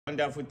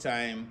Wonderful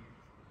time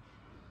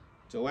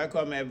to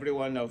welcome every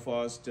one of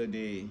us to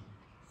the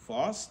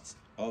first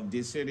of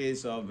the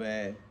series of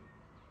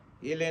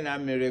Healing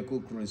and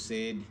Miracle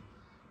Crusade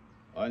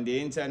on the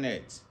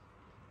internet.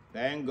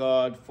 Thank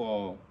God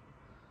for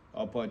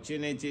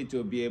opportunity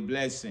to be a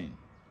blessing.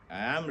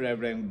 I am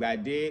Reverend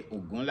Gbade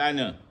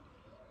Ogunlana.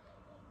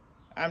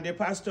 I'm the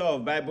pastor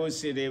of Bible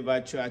City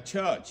Virtual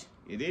Church.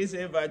 It is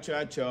a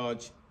virtual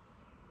church,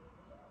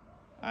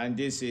 and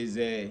this is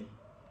a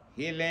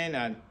healing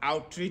and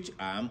outreach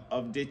arm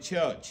of the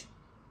church.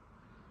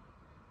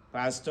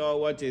 Pastor,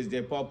 what is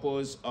the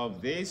purpose of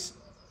this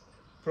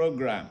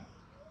program?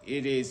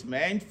 It is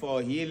meant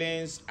for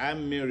healings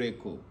and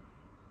miracle.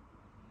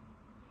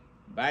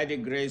 By the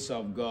grace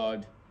of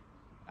God,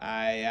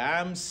 I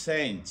am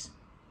sent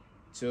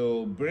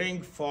to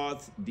bring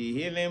forth the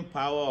healing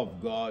power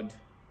of God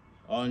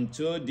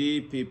unto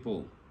the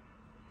people.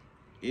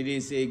 It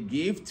is a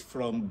gift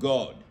from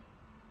God.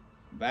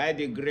 By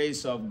the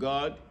grace of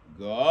God,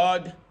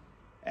 God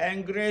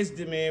engraced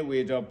me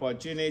with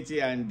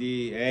opportunity and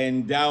the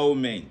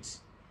endowment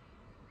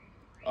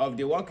of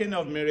the working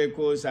of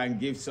miracles and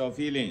gifts of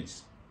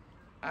healings.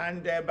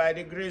 And by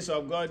the grace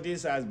of God,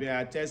 this has been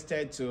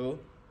attested to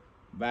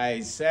by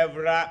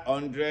several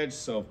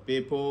hundreds of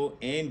people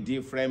in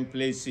different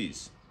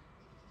places.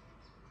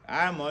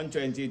 I'm on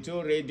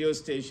 22 radio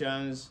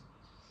stations,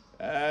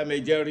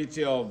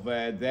 majority of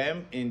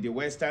them in the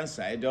western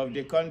side of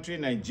the country,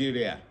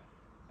 Nigeria.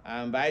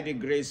 And by the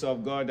grace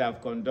of God,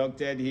 I've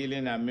conducted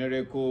healing and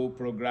miracle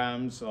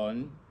programs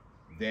on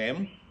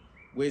them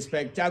with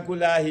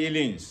spectacular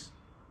healings.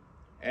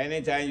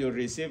 Anytime you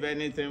receive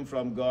anything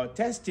from God,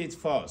 test it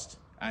first.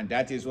 And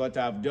that is what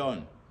I've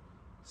done.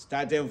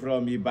 Starting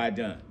from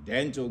Ibadan,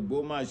 then to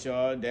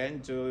Gbomosho, then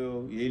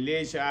to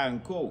Ilesha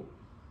and Co.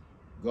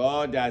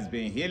 God has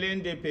been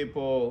healing the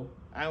people,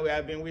 and we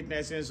have been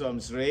witnessing some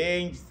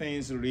strange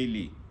things,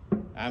 really.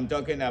 I'm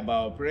talking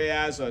about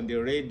prayers on the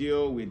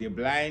radio with the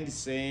blind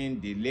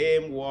seeing, the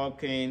lame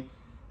walking,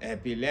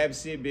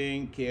 epilepsy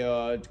being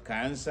cured,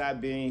 cancer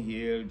being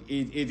healed.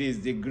 It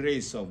is the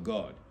grace of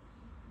God.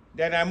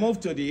 Then I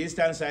moved to the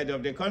eastern side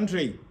of the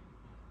country,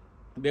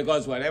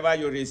 because whatever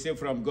you receive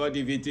from God,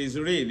 if it is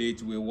real,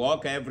 it will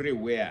work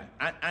everywhere.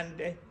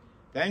 And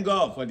thank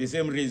God for the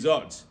same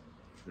results.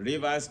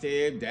 River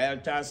State,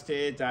 Delta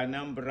State,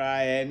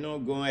 Anambra,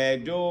 Enugu,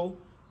 Edo.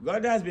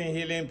 God has been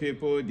healing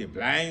people, the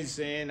blind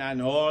seeing,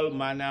 and all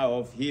manner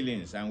of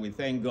healings, and we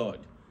thank God.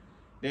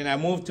 Then I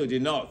moved to the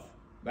north.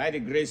 By the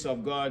grace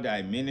of God,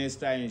 I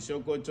minister in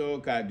Sokoto,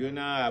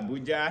 Kaduna,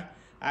 Abuja,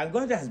 and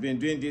God has been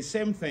doing the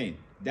same thing.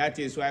 That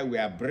is why we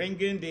are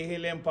bringing the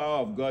healing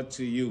power of God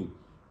to you.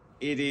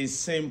 It is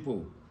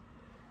simple.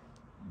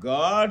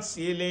 God's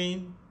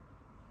healing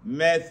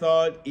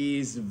method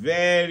is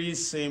very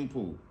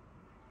simple.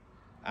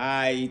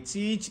 I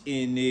teach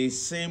in a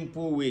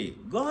simple way.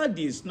 God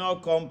is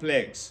not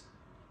complex.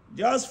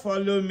 Just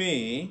follow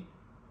me.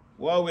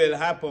 What will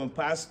happen,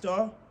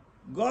 Pastor?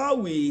 God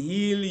will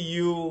heal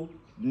you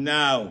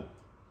now.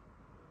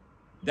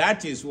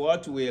 That is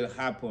what will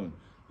happen.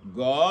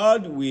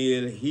 God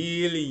will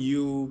heal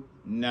you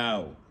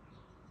now.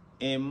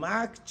 In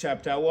Mark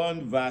chapter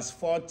 1, verse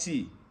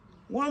 40,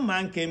 one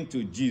man came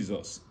to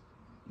Jesus.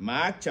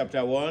 Mark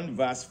chapter 1,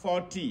 verse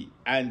 40,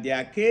 and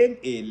there came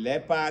a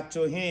leper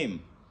to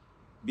him,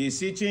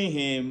 beseeching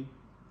him,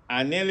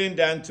 and kneeling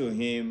down to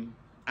him,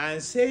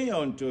 and saying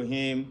unto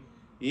him,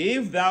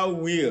 If thou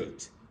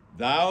wilt,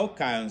 thou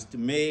canst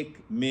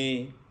make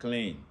me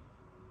clean.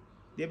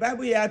 The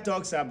Bible here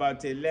talks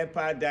about a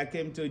leper that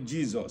came to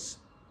Jesus.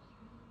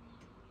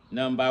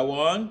 Number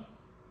one,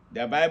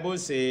 the Bible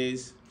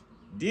says,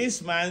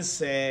 this man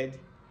said,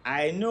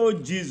 I know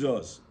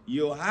Jesus,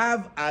 you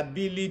have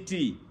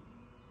ability,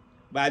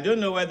 but I don't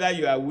know whether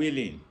you are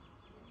willing.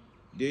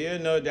 Do you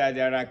know that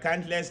there are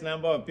countless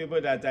number of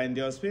people that are in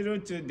the hospital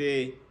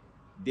today?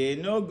 They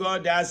know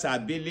God has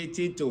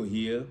ability to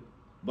heal,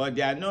 but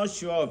they are not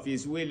sure of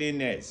his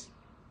willingness.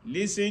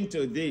 Listen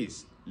to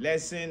this.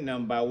 Lesson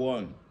number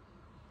one.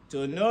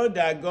 To know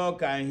that God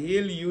can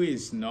heal you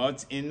is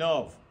not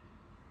enough.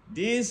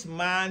 This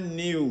man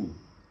knew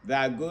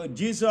that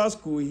Jesus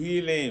could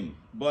heal him,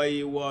 but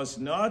he was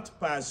not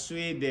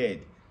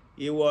persuaded.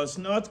 He was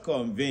not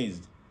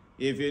convinced.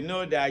 If you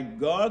know that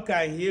God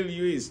can heal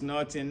you is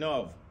not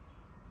enough,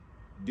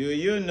 do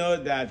you know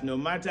that no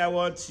matter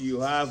what you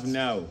have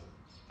now,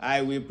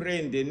 I will pray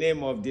in the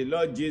name of the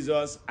Lord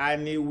Jesus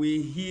and he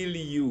will heal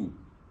you.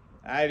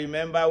 I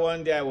remember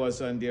one day I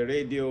was on the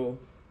radio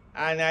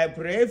and I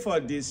pray for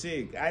the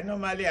sick. I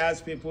normally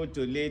ask people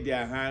to lay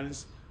their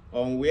hands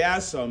on where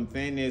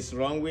something is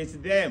wrong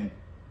with them.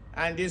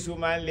 And this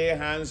woman lay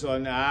hands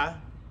on her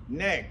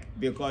neck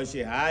because she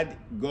had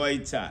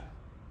goiter.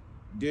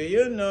 Do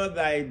you know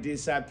that it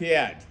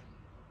disappeared?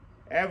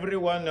 Every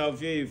one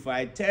of you, if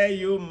I tell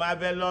you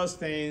marvelous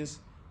things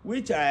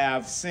which I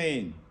have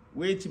seen,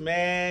 which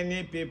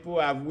many people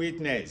have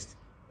witnessed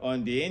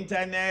on the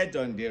internet,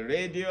 on the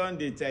radio, on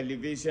the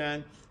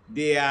television,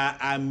 they are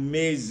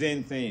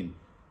amazing things.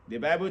 The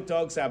Bible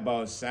talks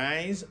about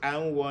signs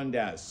and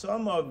wonders.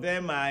 Some of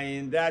them are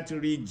in that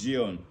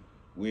region.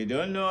 We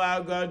don't know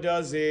how God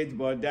does it,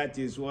 but that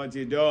is what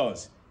he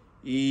does.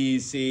 He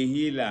is a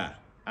healer.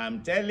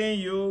 I'm telling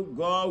you,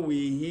 God will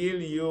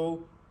heal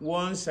you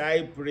once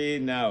I pray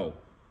now.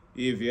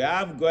 If you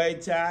have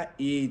goiter,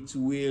 it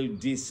will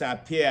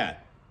disappear.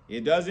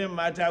 It doesn't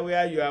matter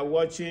where you are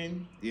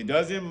watching. It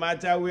doesn't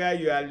matter where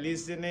you are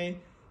listening.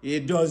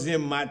 It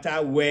doesn't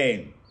matter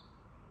when.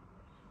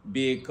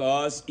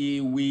 Because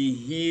he will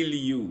heal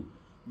you.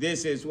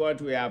 This is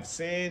what we have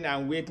seen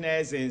and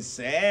witnessed in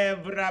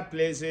several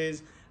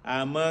places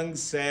among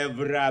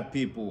several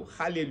people.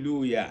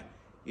 Hallelujah.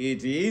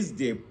 It is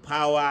the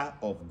power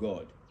of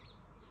God.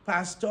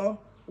 Pastor,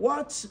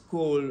 what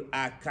could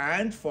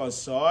account for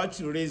such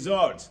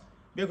results?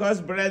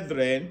 Because,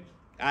 brethren,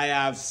 I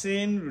have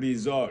seen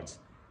results.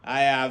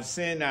 I have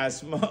seen a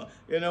small...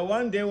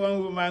 one day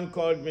one woman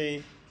called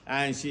me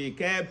and she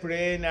kept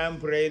praying and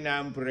praying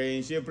and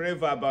praying. She prayed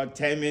for about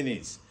 10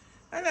 minutes.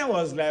 And I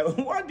was like,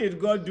 what did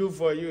God do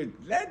for you?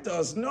 Let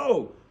us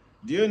know.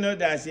 Do you know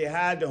that she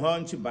had a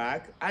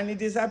hunchback and it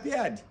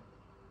disappeared?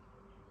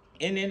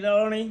 In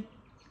Ilorin,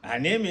 her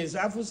name is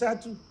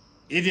Afusatu.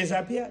 It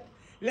disappeared.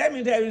 Let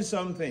me tell you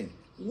something.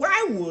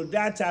 Why would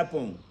that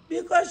happen?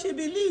 Because she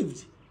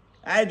believed.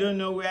 I don't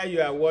know where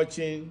you are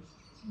watching.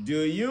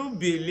 Do you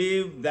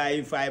believe that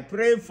if I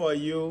pray for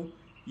you,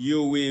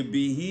 you will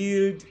be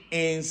healed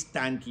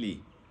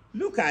instantly?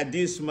 Look at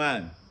this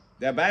man.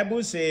 The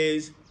Bible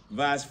says,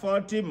 verse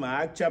 40,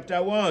 Mark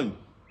chapter 1.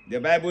 The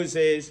Bible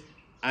says,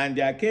 and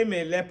there came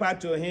a leper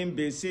to him,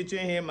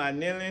 beseeching him and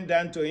kneeling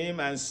down to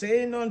him and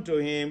saying unto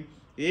him,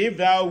 if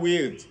thou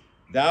wilt,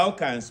 thou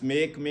canst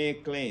make me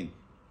clean.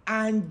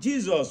 And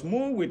Jesus,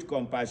 moved with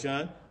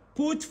compassion,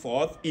 put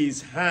forth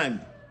his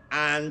hand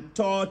and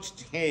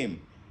touched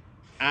him,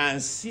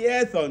 and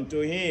saith unto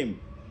him,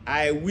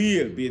 I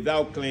will be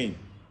thou clean.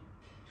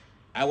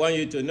 I want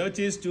you to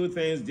notice two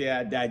things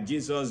there that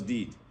Jesus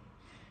did.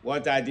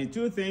 What are the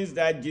two things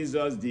that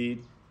Jesus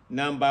did?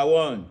 Number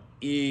one,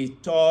 he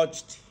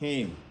touched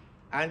him.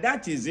 And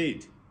that is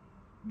it.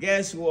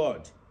 Guess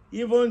what?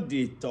 Even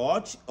the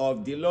touch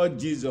of the Lord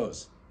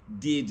Jesus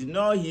did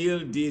not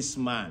heal this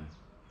man.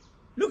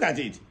 Look at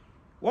it.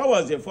 What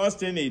was the first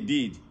thing he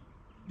did?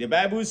 The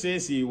Bible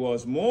says he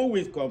was moved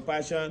with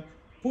compassion,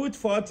 put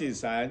forth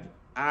his hand,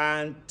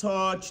 and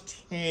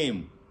touched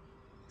him.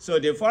 So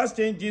the first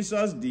thing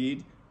Jesus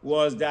did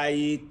was that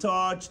he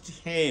touched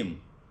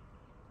him.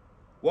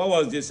 What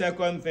was the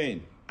second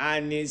thing?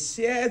 And he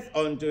saith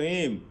unto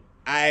him,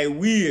 I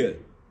will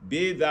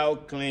be thou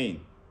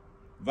clean.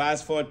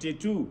 Verse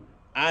 42,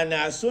 and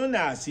as soon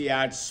as he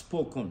had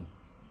spoken,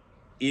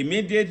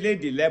 immediately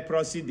the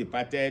leprosy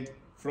departed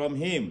from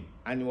him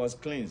and was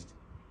cleansed.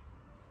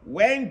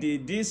 When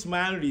did this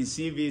man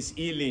receive his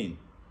healing?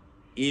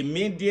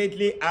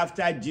 Immediately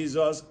after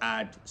Jesus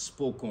had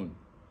spoken.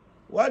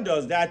 What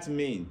does that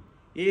mean?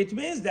 It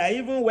means that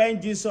even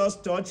when Jesus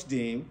touched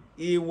him,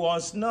 he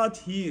was not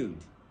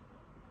healed.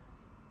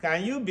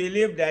 Can you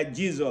believe that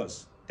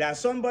Jesus, that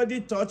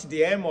somebody touched the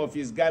hem of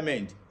his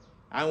garment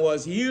and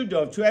was healed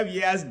of 12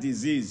 years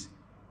disease,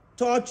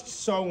 touched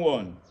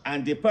someone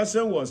and the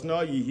person was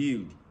not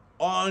healed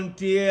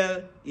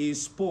until he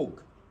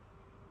spoke?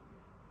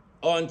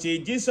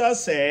 Until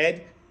Jesus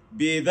said,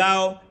 be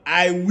thou,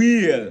 I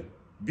will,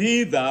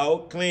 be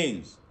thou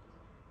cleansed.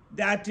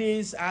 That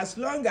is, as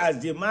long as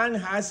the man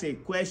has a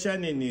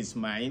question in his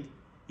mind,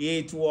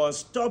 it was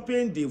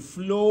stopping the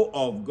flow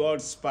of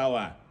God's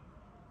power.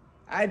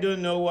 I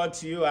don't know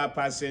what you are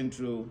passing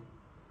through.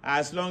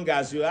 As long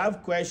as you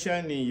have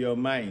question in your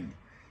mind,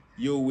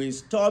 you will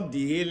stop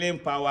the healing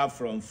power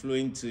from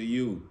flowing to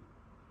you.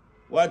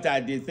 What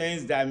are the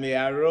things that may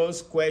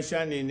arouse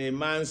question in a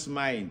man's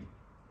mind?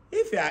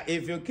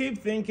 If you keep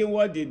thinking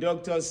what the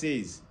doctor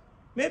says,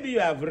 maybe you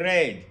have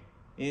read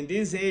in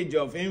this age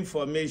of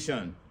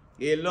information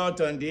a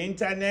lot on the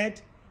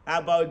internet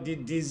about the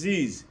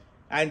disease,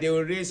 and they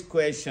will raise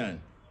question.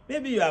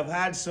 Maybe you have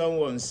heard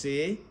someone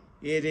say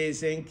it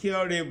is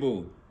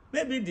incurable.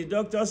 Maybe the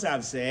doctors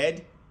have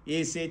said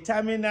it's a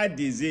terminal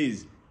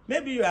disease.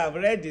 Maybe you have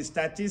read the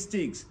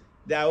statistics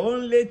that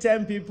only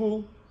 10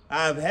 people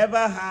have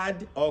ever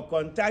had or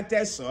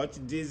contacted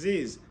such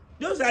disease.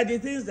 Those are the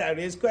things that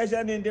raise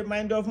question in the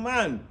mind of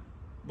man.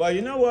 But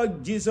you know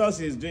what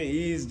Jesus is doing?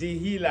 He is the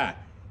healer.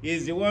 He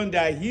is the one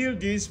that healed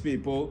these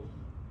people.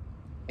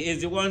 He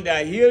is the one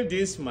that healed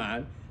this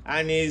man,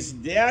 and he is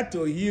there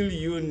to heal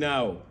you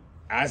now.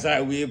 As I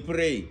will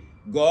pray,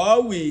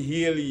 God will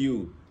heal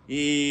you.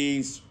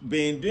 He's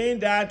been doing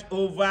that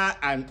over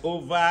and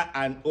over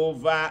and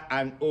over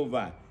and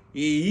over.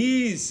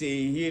 He is a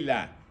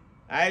healer.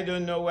 I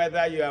don't know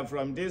whether you are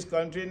from this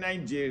country,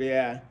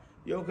 Nigeria.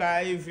 You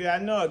can, if you are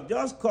not,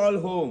 just call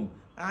home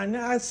and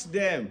ask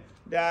them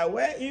that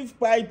where if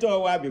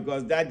Paitowa,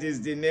 because that is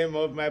the name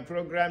of my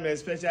program,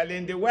 especially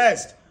in the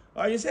West.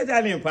 Or you say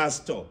that in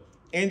Pastor,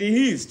 in the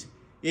East,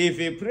 if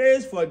he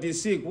prays for the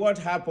sick, what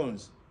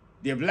happens?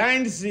 The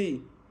blind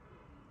see,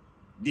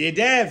 the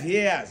deaf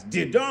hears,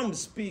 the dumb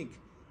speak.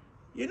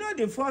 You know,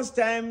 the first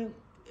time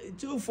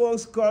 2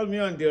 folks called me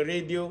on the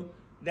radio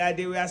that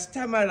they were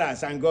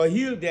stammerers and God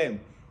healed them.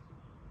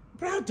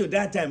 Proud to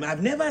that time,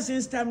 I've never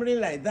seen stammering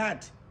like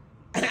that.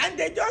 And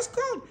they just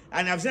come.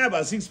 And I've seen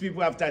about 6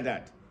 people after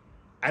that.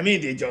 I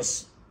mean, they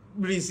just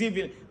receive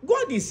it.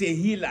 God is a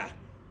healer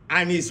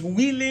and is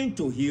willing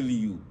to heal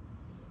you.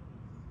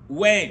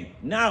 When?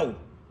 Now,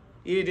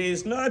 it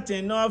is not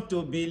enough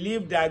to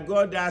believe that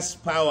God has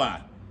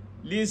power.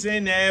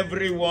 Listen,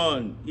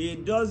 everyone.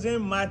 It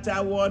doesn't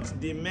matter what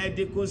the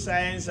medical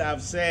science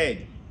have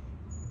said.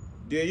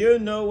 Do you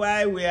know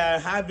why we are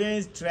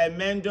having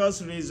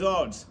tremendous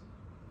results?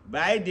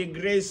 By the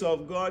grace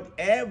of God,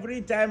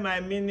 every time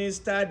I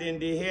ministered in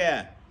the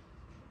hair,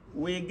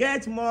 we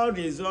get more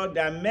results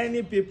than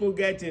many people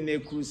get in a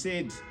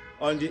crusade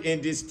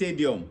in the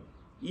stadium.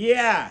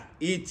 Yeah,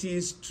 it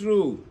is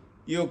true.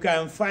 You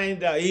can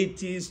find out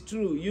it is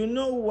true. You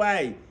know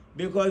why?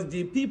 Because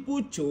the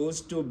people chose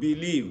to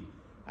believe.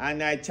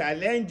 And I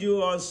challenge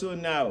you also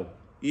now,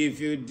 if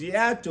you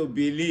dare to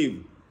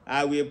believe,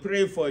 I will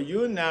pray for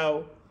you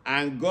now,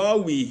 and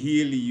God will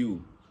heal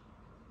you.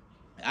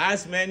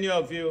 As many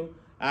of you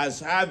as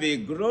have a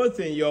growth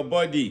in your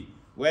body,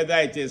 whether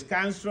it is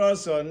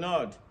cancerous or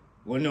not,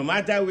 well, no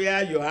matter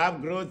where you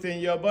have growth in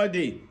your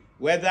body,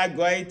 whether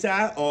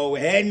goiter or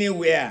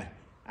anywhere,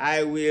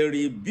 I will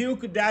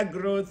rebuke that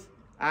growth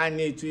and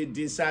it will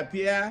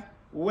disappear.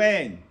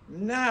 When?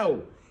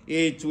 Now.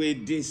 It will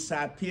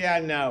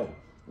disappear now.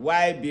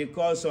 Why?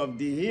 Because of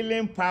the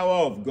healing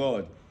power of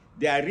God.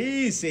 There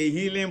is a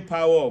healing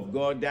power of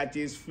God that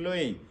is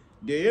flowing.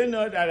 Do you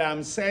know that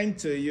I'm sent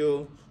to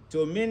you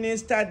to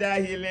minister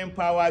that healing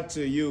power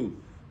to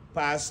you?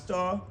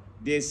 Pastor,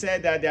 they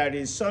said that there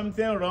is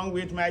something wrong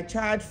with my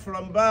child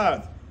from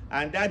birth.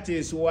 And that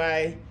is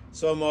why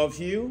some of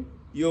you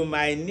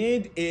might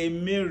need a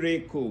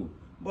miracle.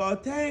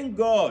 But thank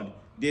God,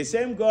 the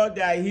same God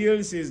that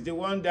heals is the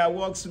one that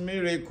works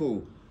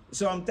miracle.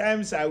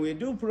 Sometimes I will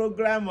do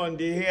program on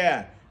the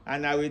hair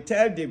and I will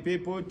tell the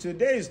people,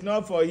 today is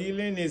not for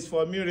healing, it's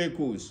for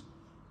miracles.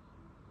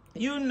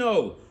 You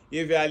know,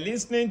 if you are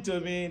listening to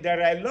me, there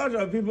are a lot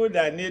of people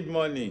that need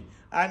money.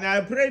 And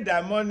I pray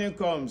that money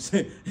comes.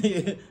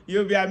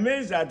 You'll be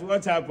amazed at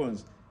what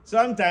happens.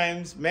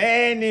 Sometimes,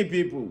 many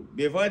people,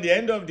 before the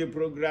end of the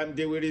program,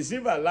 they will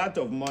receive a lot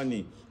of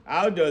money.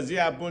 How does it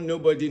happen?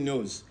 Nobody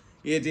knows.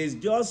 It is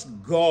just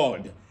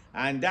God.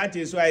 And that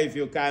is why if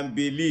you can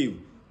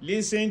believe,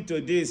 listen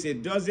to this.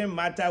 It doesn't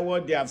matter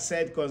what they have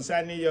said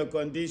concerning your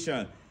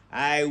condition.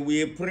 I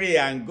will pray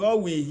and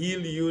God will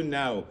heal you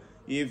now.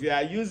 If you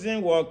are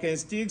using walking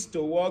sticks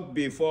to walk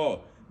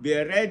before, be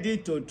ready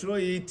to throw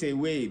it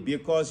away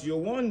because you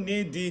won't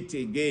need it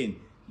again.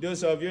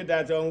 Those of you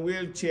that are on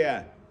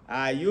wheelchair,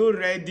 are you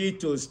ready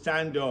to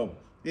stand up?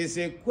 It's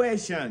a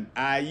question.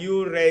 Are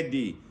you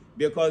ready?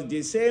 Because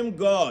the same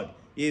God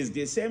is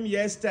the same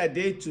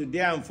yesterday,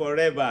 today, and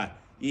forever.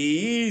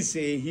 He is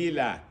a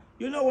healer.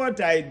 You know what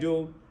I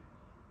do?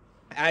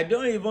 I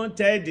don't even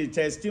tell the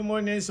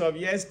testimonies of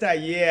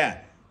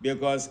yesteryear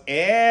because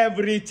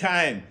every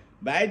time,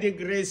 by the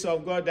grace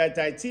of God, that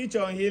I teach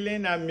on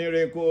healing and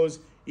miracles,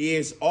 He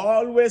is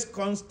always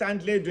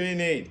constantly doing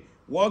it,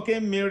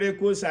 working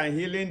miracles and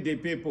healing the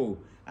people.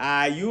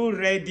 Are you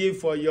ready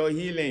for your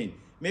healing?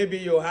 Maybe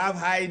you have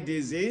high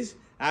disease.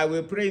 I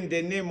will pray in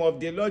the name of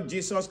the Lord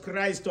Jesus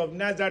Christ of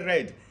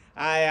Nazareth.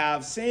 I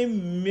have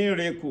seen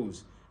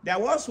miracles. There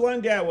was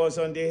one day I was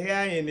on the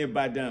hair in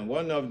Ibadan,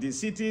 one of the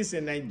cities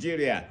in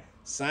Nigeria,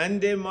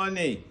 Sunday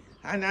morning.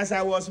 And as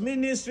I was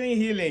ministering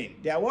healing,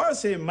 there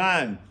was a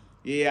man.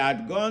 He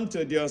had gone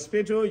to the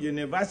hospital,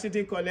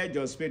 University College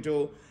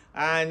Hospital,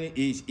 and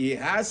he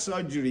had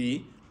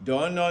surgery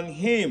done on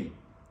him.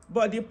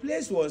 But the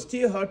place was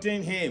still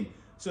hurting him.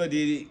 So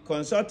the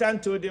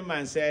consultant told him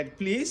and said,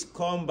 please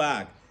come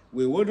back.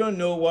 We wouldn't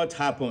know what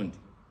happened.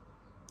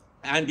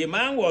 And the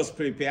man was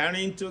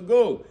preparing to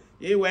go.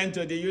 He went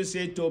to the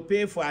UC to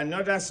pay for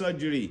another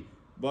surgery.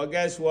 But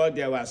guess what?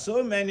 There were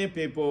so many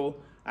people,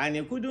 and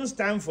he couldn't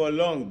stand for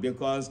long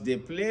because the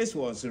place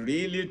was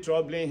really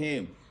troubling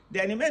him.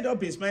 Then he made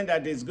up his mind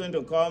that he's going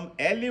to come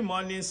early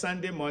morning,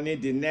 Sunday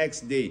morning, the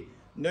next day,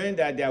 knowing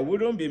that there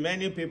wouldn't be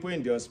many people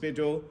in the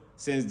hospital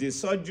since the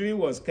surgery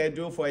was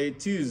scheduled for a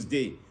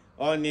Tuesday.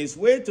 On his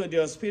way to the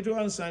hospital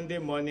on Sunday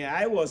morning,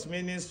 I was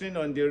ministering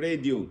on the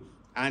radio,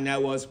 and I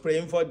was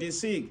praying for the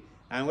sick.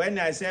 And when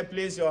I said,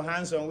 place your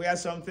hands on where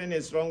something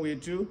is wrong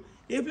with you,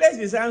 he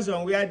placed his hands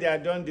on where they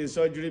had done the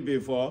surgery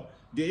before.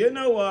 Do you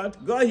know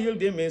what? God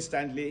healed him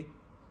instantly.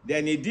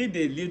 Then he did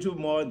a little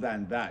more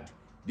than that.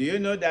 Do you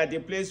know that the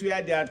place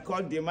where they had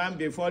caught the man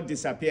before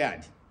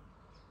disappeared?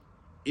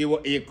 It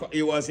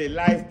was a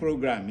live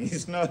program.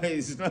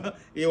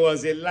 It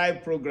was a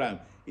live program.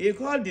 He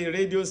called the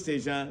radio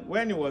station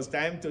when it was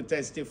time to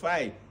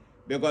testify.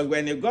 Because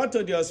when he got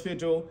to the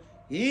hospital,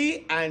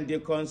 he and the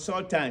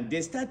consultant,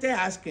 they started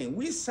asking,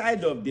 which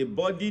side of the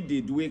body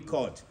did we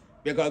cut?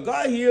 Because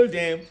God healed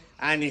him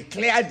and he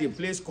cleared the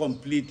place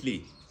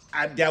completely.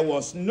 And there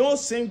was no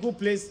single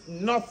place,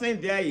 nothing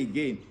there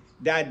again.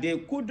 that they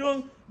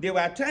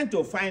were trying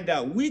to find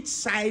out which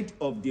side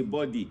of the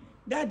body.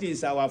 That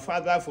is our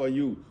Father for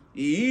you.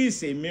 He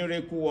is a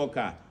miracle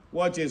worker.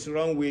 What is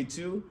wrong with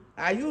you?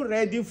 Are you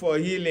ready for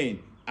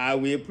healing? I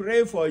will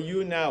pray for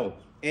you now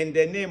in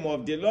the name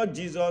of the Lord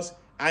Jesus,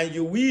 and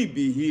you will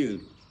be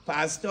healed.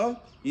 Pastor,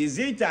 is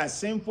it as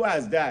simple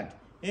as that?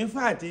 In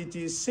fact, it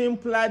is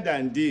simpler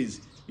than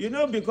this. You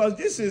know, because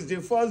this is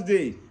the first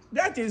day.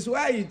 That is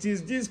why it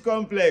is this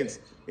complex.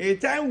 A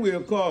time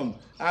will come.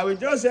 I will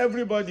just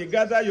everybody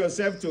gather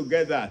yourself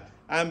together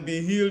and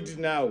be healed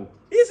now.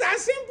 It's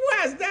as simple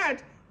as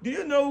that. Do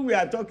you know who we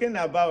are talking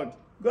about?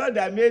 God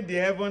that made the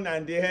heaven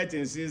and the earth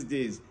in 6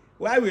 days.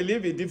 Why will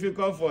it be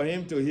difficult for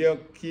him to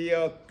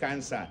cure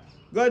cancer?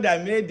 God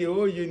that made the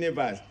whole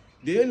universe.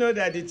 Do you know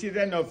that the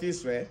children of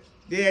Israel,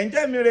 they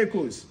enjoy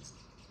miracles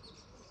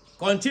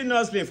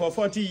continuously for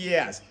 40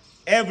 years,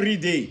 every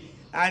day?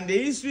 And the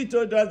history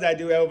told us that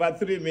there were over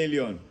 3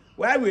 million.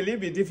 Why will it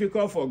be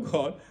difficult for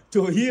God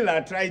to heal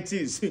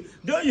arthritis?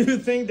 Don't you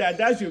think that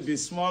that should be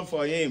small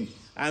for him?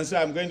 And so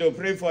I'm going to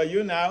pray for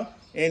you now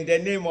in the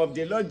name of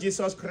the Lord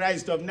Jesus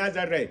Christ of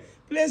Nazareth.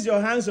 Place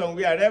your hands on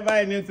wherever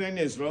anything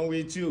is wrong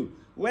with you.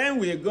 When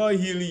will God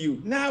heal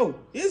you? Now.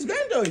 He's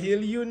going to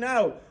heal you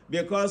now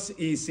because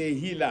he's a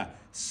healer.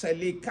 Father,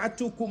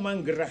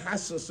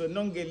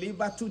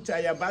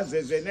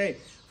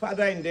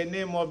 in the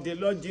name of the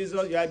Lord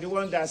Jesus, you are the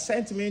one that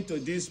sent me to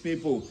these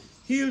people.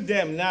 Heal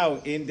them now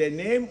in the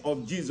name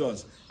of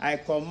Jesus. I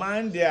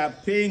command their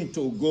pain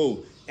to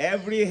go.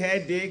 Every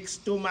headache,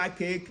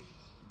 stomachache,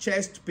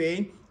 chest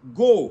pain,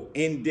 go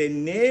in the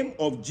name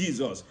of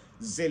Jesus.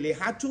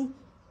 Zelihatu,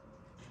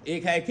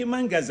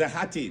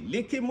 ikaikimangazahati,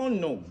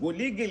 likimono,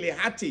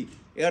 guligilihati,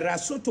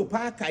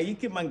 erasutupa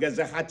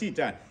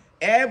kaikimangazahati.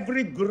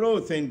 Every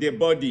growth in the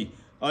body,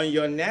 on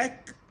your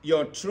neck,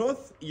 your throat,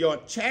 your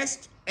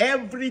chest,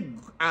 every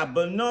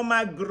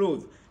abnormal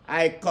growth,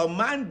 I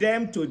command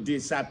them to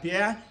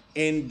disappear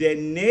in the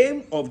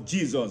name of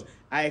Jesus.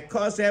 I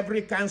cause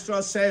every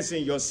cancerous cells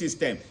in your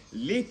system.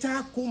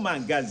 Lita kuma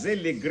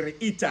gazele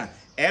greita.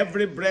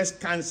 Every breast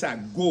cancer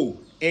go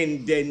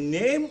in the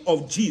name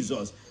of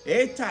Jesus.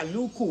 Eta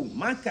luku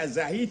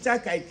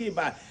makazahita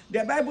kaikiba.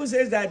 The Bible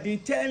says that the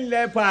 10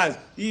 lepers,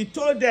 he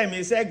told them,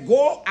 he said,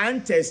 go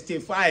and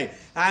testify.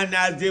 And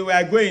as they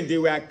were going, they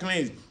were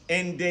cleansed.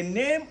 In the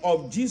name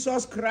of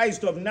Jesus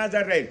Christ of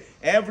Nazareth,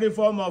 every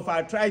form of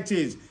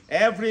arthritis,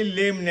 every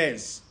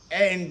lameness,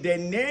 in the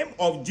name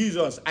of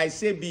Jesus, I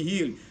say be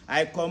healed.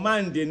 I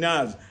command the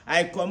nerves,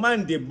 I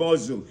command the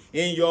muscle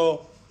in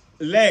your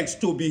legs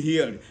to be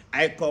healed.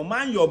 I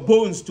command your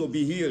bones to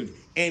be healed.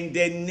 In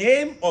the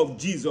name of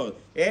Jesus.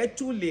 In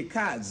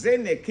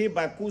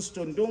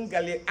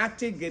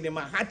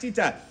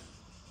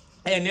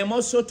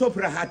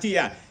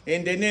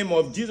the name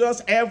of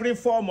Jesus, every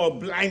form of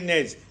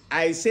blindness,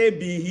 I say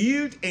be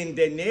healed in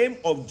the name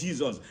of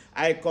Jesus.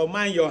 I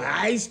command your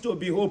eyes to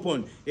be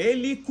opened.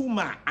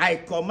 Elikuma, I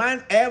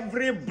command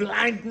every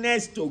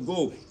blindness to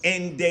go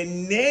in the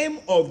name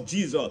of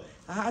Jesus.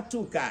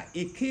 Hatuka,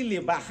 ikili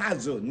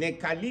bahazo,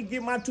 nekaligi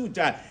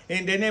matuta,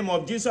 in the name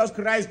of Jesus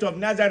Christ of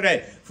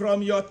Nazareth,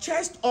 from your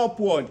chest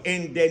upward,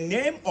 in the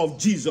name of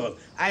Jesus,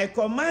 I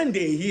command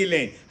a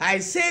healing. I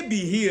say be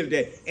healed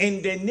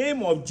in the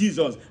name of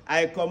Jesus.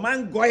 I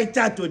command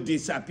goiter to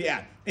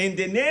disappear in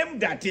the name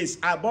that is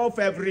above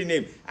every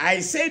name. I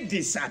say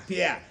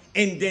disappear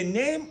in the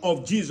name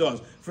of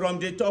Jesus. From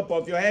the top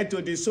of your head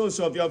to the soles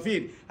of your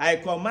feet, I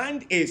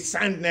command a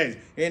soundness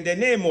in the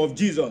name of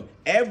Jesus.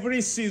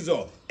 Every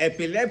seizure,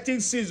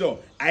 epileptic seizure,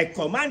 I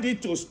command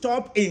it to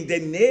stop in the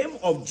name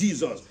of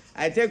Jesus.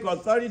 I take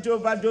authority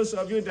over those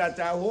of you that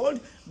are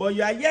old, but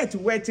you are yet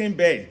wet in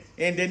bed.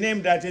 In the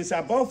name that is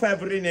above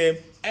every name,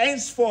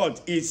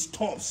 henceforth it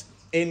stops.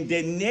 In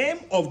the name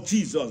of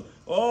Jesus.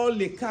 Oh,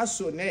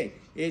 likasone.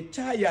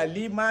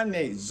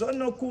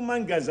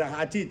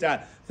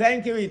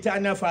 Thank you,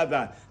 eternal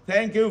Father.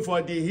 Thank you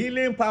for the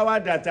healing power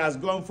that has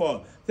gone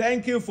forth.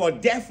 Thank you for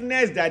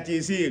deafness that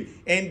is healed.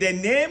 In the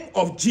name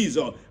of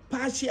Jesus,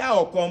 partial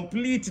or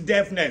complete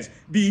deafness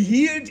be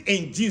healed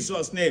in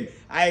Jesus' name.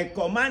 I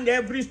command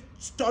every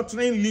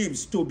stuttering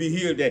lips to be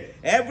healed.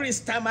 Every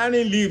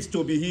stammering lips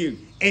to be healed.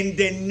 In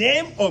the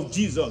name of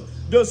Jesus.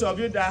 Those of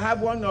you that have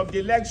one of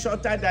the legs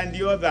shorter than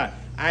the other,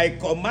 I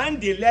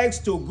command the legs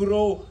to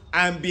grow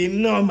and be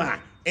normal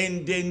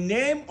in the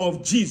name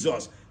of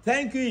Jesus.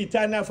 Thank you,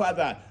 eternal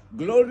Father.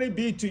 Glory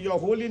be to your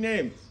holy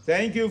name.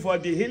 Thank you for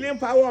the healing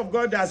power of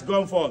God that's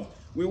gone forth.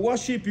 We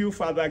worship you,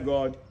 Father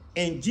God.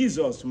 In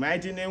Jesus'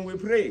 mighty name we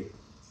pray.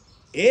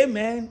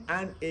 Amen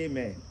and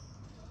amen.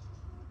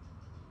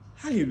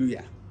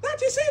 Hallelujah.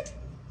 That is it.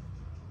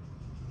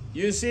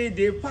 You see,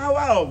 the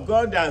power of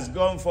God has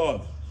gone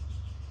forth.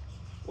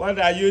 What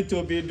are you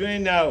to be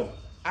doing now?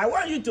 I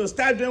want you to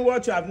start doing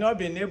what you have not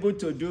been able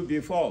to do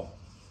before.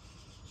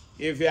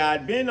 If you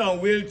had been on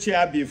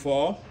wheelchair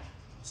before,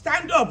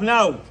 stand up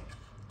now.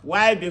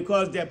 Why?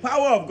 Because the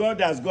power of God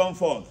has gone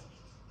forth.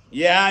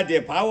 Yeah,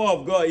 the power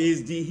of God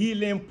is the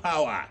healing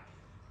power.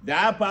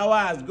 That power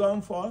has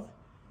gone forth.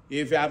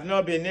 If you have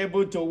not been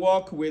able to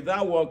walk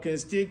without walking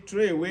stick,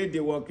 throw away the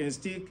walking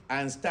stick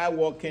and start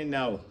walking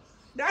now.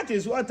 That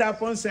is what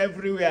happens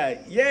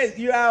everywhere. Yes,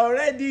 you are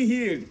already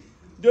healed.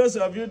 Those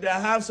of you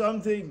that have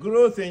something,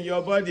 growth in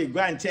your body,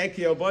 go and check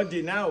your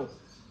body now.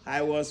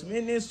 I was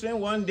ministering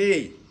one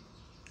day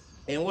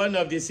in one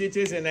of the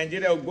cities in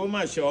Nigeria,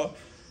 Ogbomoso,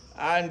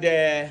 and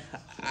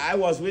I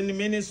was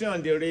ministering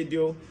on the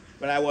radio,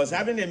 but I was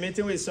having a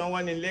meeting with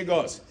someone in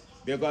Lagos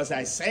because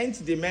I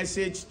sent the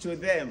message to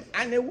them.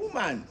 And a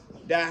woman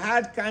that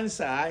had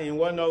cancer in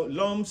one of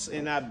lumps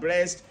in her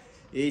breast,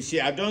 she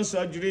had done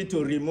surgery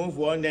to remove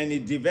one, and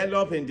it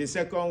developed in the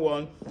second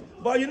one.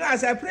 But you know,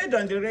 as I prayed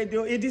on the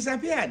radio, it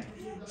disappeared.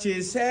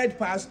 She said,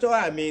 Pastor,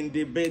 I'm in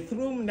the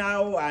bathroom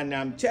now and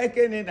I'm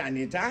checking it and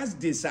it has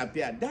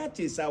disappeared. That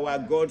is our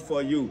God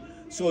for you.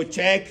 So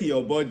check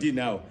your body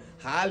now.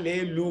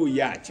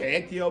 Hallelujah.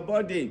 Check your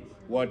body.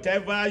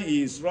 Whatever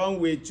is wrong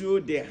with you,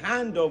 the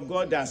hand of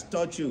God has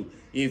touched you.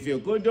 If you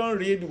couldn't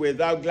read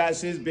without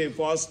glasses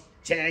before,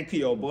 check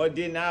your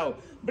body now.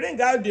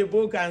 Bring out the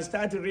book and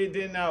start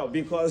reading now,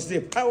 because the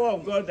power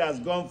of God has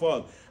gone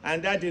forth.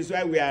 And that is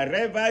why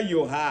wherever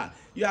you are,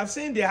 you have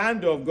seen the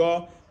hand of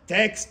God.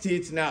 Text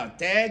it now.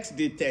 Text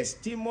the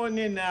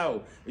testimony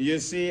now. You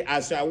see,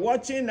 as you are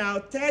watching now,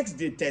 text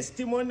the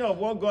testimony of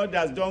what God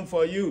has done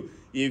for you.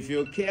 If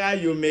you care,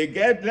 you may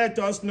let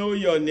us know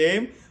your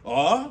name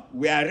or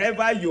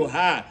wherever you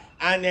are,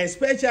 and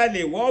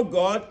especially what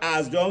God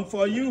has done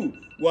for you.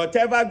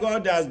 Whatever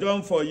God has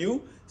done for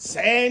you,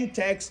 send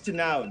text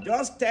now.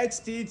 Just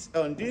text it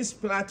on this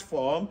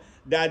platform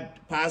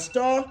that,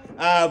 Pastor,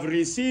 I have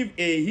received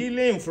a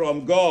healing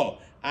from God.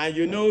 And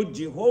you know,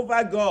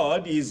 Jehovah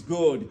God is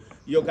good.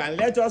 You can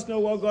let us know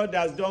what God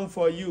has done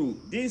for you.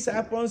 This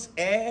happens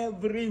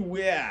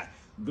everywhere.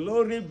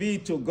 Glory be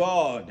to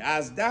God.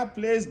 As that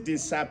place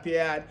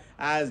disappeared,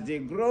 as the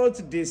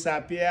growth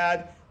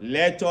disappeared,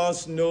 let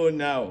us know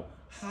now.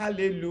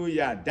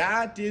 Hallelujah.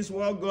 That is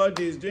what God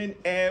is doing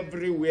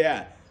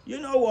everywhere.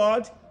 You know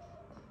what?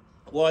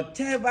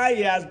 Whatever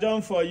he has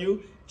done for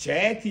you,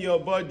 check your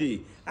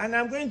body. And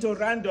I'm going to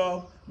round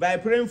up by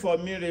praying for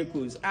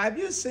miracles. Have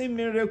you seen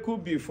miracle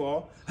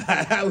before?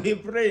 We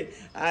pray.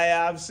 I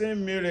have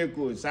seen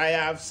miracles. I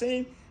have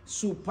seen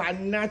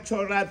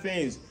supernatural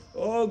things.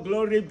 Oh,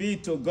 glory be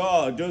to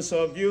God. Those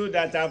of you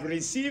that have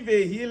received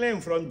a healing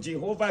from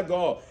Jehovah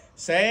God,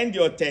 send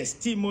your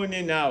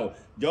testimony now.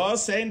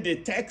 Just send the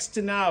text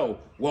now,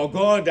 what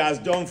God has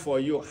done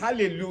for you.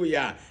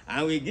 Hallelujah.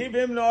 And we give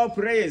him all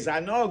praise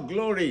and all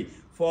glory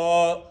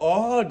for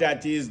all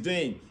that he is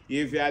doing.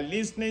 If you are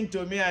listening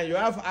to me and you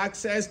have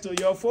access to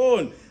your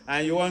phone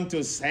and you want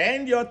to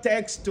send your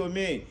text to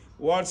me,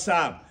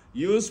 WhatsApp,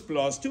 use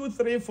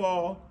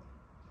 +234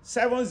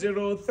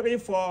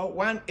 7034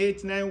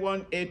 189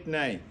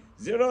 189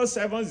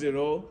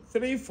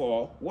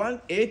 07034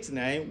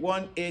 189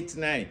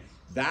 189.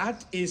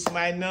 That is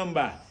my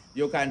number.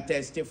 You can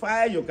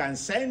testify. You can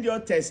send your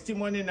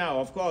testimony now.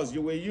 Of course,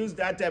 you will use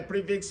that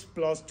prefix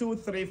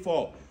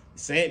 +234,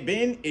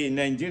 being a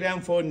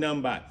Nigerian phone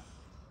number.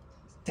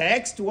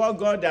 Text what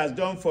God has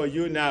done for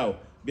you now,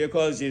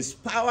 because his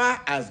power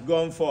has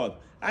gone forth.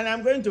 And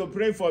I'm going to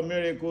pray for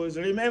miracles.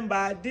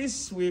 Remember,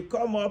 this will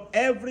come up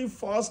every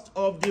first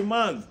of the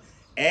month.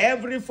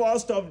 Every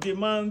first of the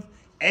month,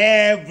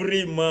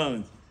 every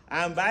month.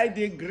 And by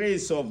the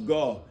grace of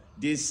God,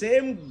 the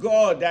same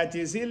God that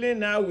is healing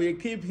now will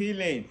keep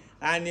healing,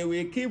 and he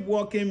will keep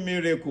working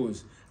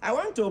miracles. I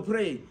want to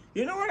pray.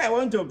 You know what I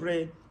want to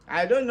pray?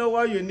 I don't know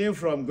what you need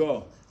from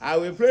God. I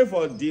will pray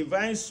for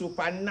divine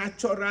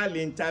supernatural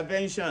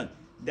intervention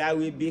that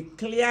will be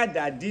clear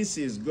that this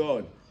is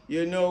God.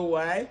 You know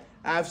why?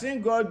 I've seen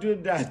God do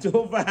that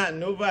over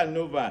and over and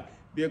over,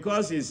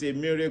 because he's a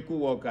miracle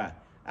worker.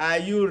 Are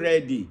you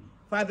ready?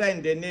 Father,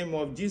 in the name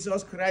of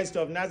Jesus Christ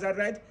of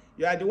Nazareth,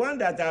 you are the one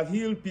that have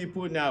healed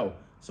people now.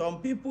 Some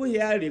people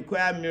here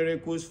require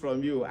miracles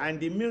from you, and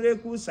the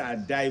miracles are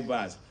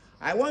diverse.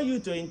 I want you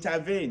to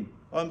intervene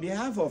on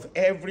behalf of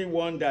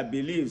everyone that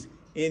believes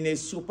in a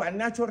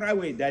supernatural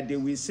way, that they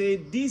will say,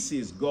 this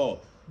is God.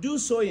 Do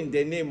so in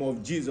the name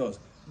of Jesus.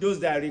 Those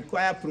that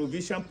require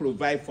provision,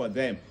 provide for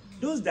them.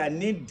 Those that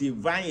need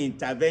divine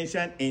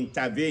intervention,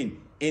 intervene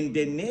in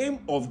the name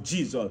of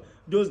Jesus.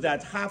 Those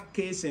that have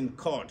case in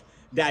court,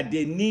 that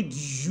they need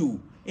you,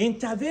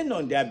 intervene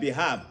on their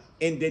behalf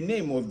in the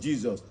name of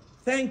Jesus.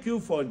 Thank you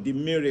for the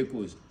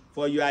miracles,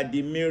 for you are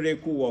the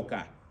miracle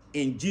worker.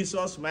 In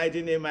Jesus'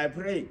 mighty name I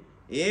pray.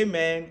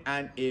 Amen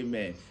and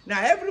amen.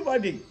 Now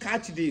everybody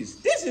catch this.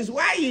 This is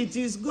why it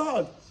is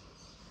God.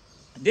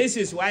 This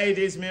is why it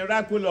is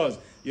miraculous.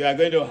 You are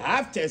going to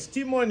have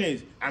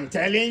testimonies. I'm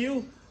telling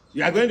you,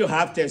 you are going to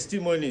have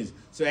testimonies.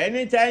 So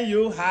anytime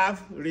you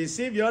have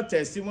received your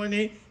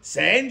testimony,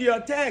 send your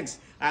text,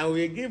 and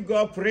we give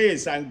God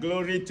praise and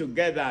glory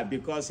together,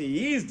 because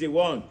he is the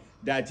one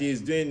that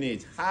is doing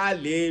it.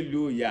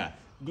 Hallelujah.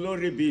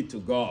 Glory be to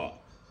God.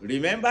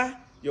 Remember,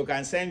 you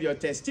can send your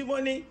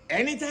testimony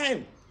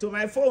anytime to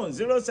my phone,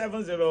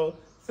 070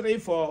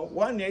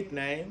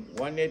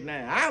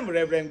 +34-189-189. I'm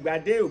Reverend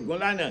Gbade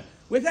Ogunlana.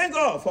 We thank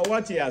God for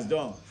what he has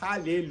done.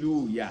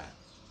 Hallelujah.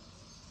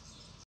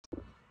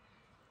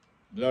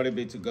 Glory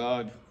be to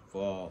God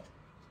for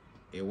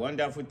a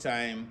wonderful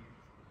time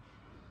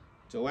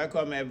to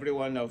welcome every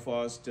one of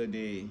us to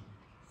the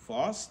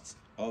first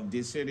of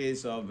the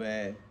series of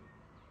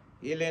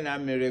Healing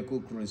and Miracle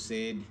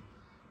Crusade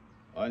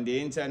on the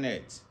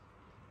internet.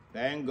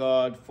 Thank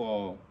God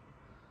for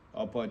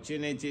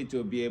opportunity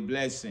to be a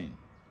blessing.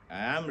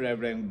 I am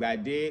Reverend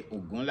Gbade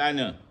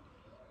Ogunlana.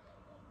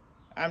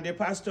 I'm the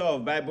pastor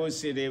of Bible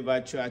City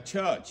Virtual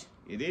Church.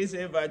 It is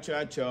a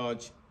virtual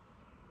church,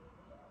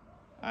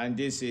 and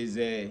this is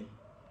a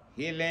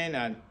healing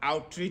and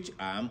outreach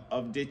arm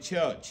of the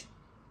church.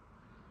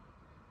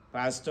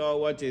 Pastor,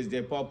 what is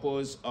the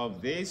purpose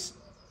of this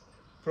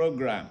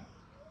program?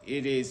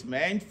 It is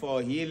meant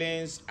for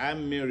healings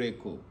and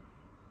miracle.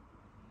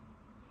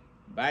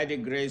 By the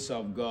grace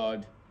of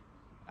God,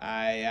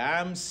 I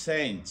am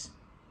sent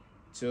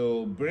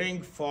to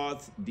bring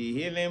forth the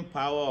healing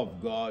power of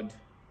God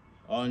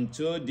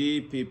unto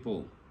the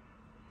people.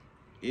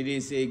 It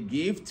is a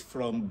gift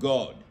from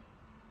God.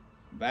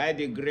 By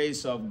the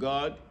grace of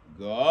God,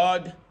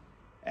 God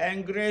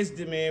engraced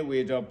me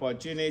with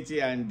opportunity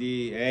and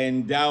the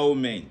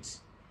endowment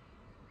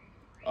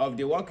of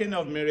the working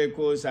of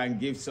miracles and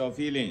gifts of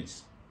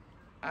healings.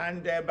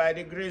 And by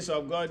the grace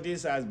of God,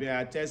 this has been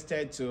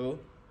attested to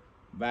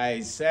by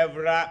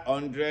several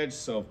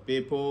hundreds of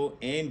people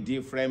in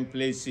different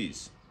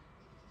places.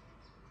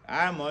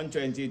 I'm on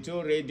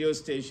 22 radio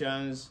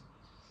stations,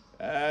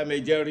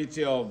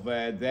 majority of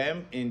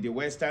them in the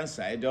western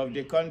side of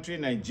the country,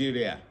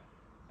 Nigeria.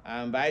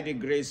 And by the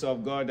grace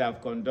of God,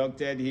 I've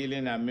conducted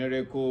healing and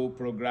miracle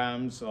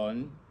programs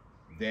on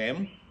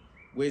them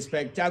with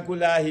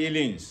spectacular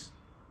healings.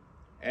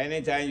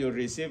 Anytime you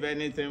receive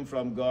anything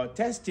from God,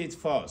 test it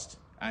first.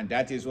 And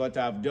that is what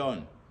I've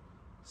done.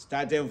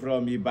 Starting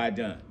from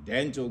Ibadan,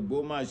 then to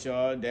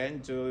Gbomosho, then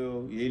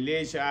to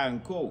Ilesha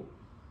and Co.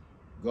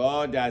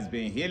 God has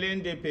been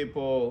healing the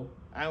people,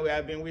 and we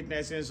have been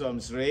witnessing some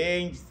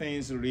strange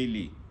things,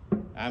 really.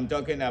 I'm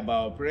talking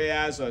about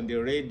prayers on the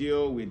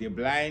radio with the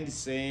blind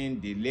seeing,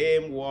 the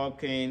lame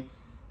walking,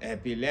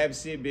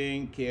 epilepsy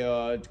being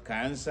cured,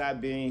 cancer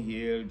being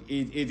healed.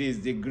 It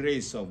is the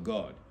grace of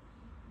God.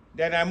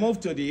 Then I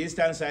moved to the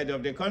eastern side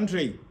of the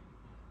country,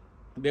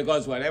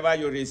 because whatever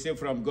you receive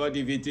from God,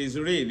 if it is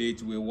real,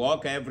 it will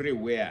work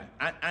everywhere.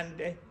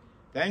 And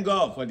thank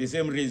God for the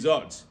same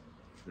results.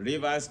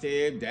 River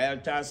State,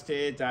 Delta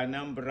State,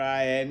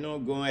 Anambra,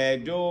 Enugu,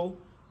 Edo.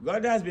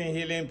 God has been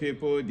healing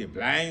people, the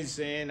blind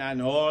seeing,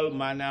 and all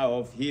manner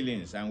of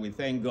healings, and we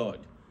thank God.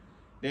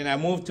 Then I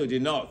moved to the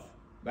north.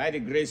 By the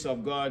grace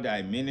of God,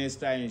 I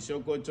minister in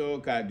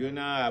Sokoto,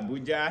 Kaduna,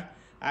 Abuja,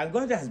 and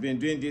God has been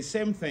doing the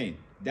same thing.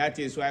 That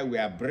is why we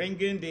are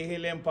bringing the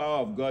healing power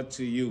of God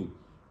to you.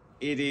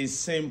 It is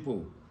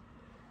simple.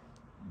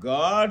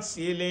 God's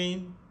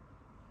healing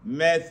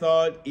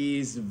method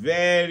is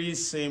very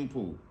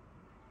simple.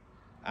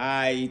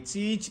 I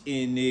teach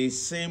in a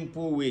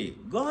simple way.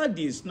 God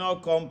is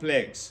not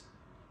complex.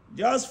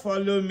 Just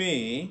follow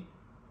me.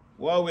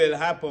 What will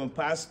happen,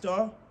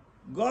 Pastor?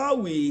 God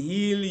will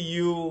heal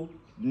you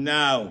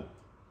now.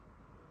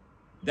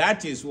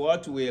 That is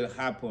what will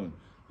happen.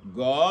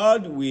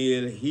 God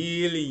will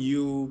heal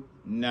you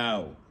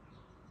now.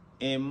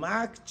 In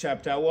Mark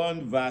chapter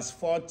 1, verse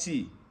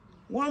 40,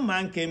 one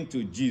man came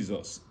to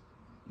Jesus.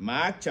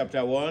 Mark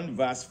chapter 1,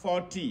 verse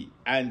 40,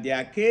 and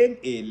there came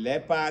a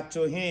leper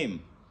to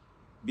him,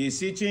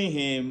 beseeching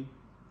him,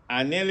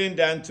 and kneeling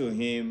down to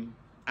him,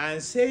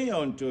 and saying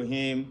unto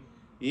him,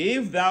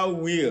 If thou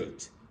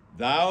wilt,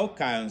 thou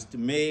canst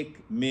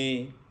make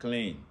me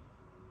clean.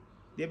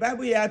 The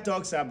Bible here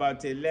talks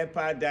about a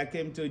leper that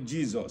came to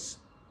Jesus.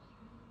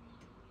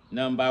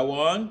 Number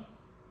one,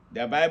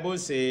 the Bible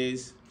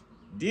says,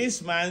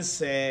 this man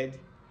said,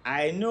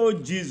 I know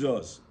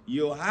Jesus,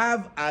 you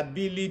have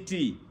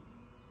ability,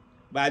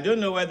 but I don't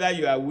know whether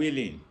you are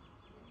willing.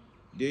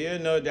 Do you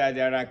know that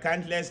there are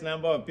countless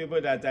number of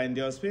people that are in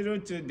the hospital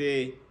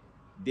today?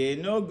 They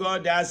know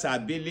God has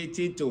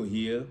ability to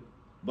heal,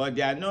 but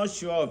they are not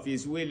sure of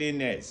his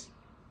willingness.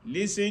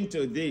 Listen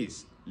to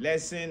this.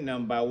 Lesson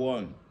number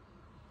one.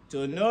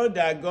 To know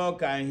that God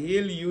can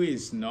heal you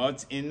is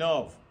not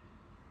enough.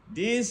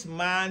 This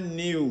man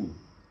knew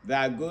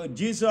that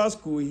Jesus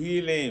could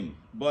heal him,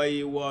 but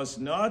he was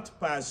not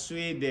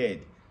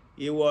persuaded.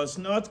 He was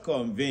not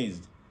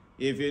convinced.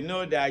 If you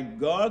know that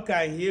God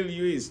can heal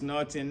you is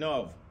not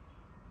enough,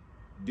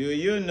 do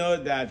you know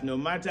that no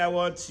matter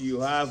what you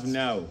have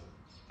now,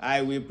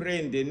 I will pray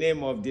in the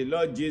name of the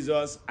Lord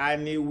Jesus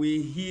and he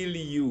will heal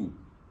you.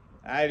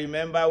 I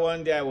remember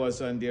one day I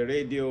was on the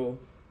radio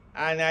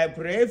and I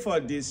pray for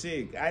the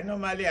sick. I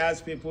normally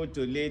ask people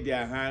to lay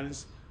their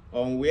hands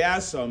on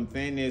where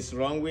something is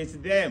wrong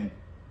with them.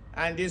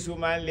 And this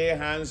woman lay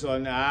hands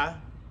on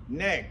her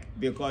neck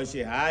because she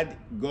had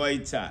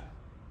goiter.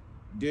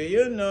 Do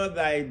you know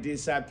that it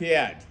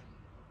disappeared?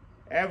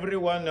 Every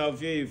one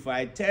of you, if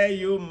I tell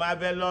you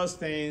marvelous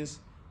things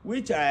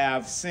which I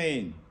have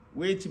seen,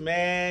 which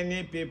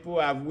many people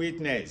have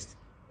witnessed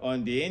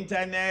on the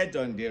internet,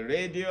 on the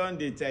radio, on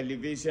the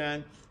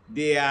television.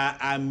 They are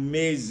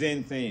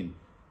amazing things.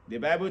 The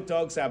Bible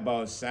talks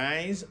about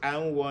signs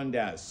and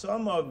wonders.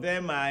 Some of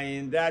them are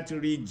in that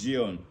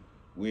region.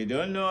 We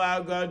don't know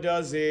how God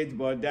does it,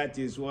 but that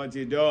is what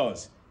he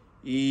does.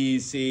 He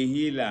is a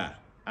healer.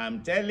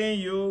 I'm telling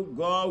you,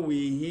 God will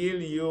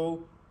heal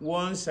you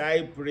once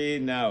I pray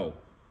now.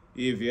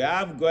 If you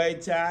have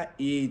goiter,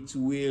 it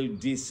will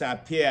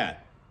disappear.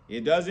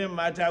 It doesn't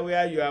matter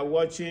where you are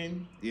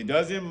watching. It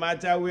doesn't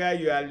matter where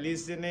you are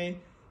listening.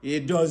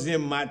 It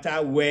doesn't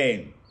matter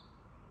when.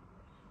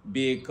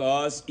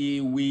 Because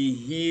he will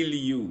heal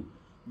you.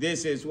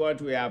 This is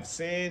what we have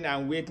seen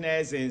and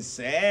witnessed in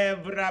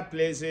several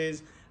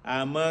places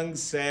among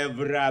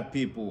several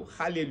people.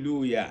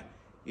 Hallelujah.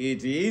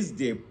 It is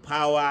the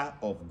power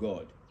of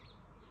God.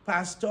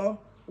 Pastor,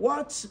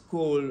 what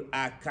could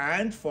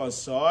account for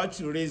such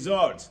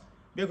results?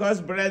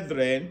 Because,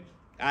 brethren,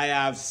 I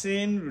have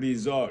seen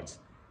results.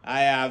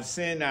 I have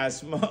seen a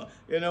small...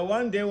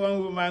 one day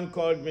one woman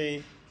called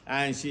me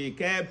and she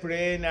kept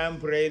praying and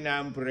praying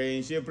and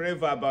praying. She prayed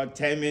for about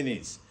 10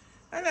 minutes.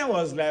 And I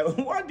was like,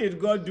 what did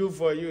God do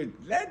for you?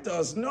 Let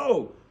us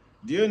know.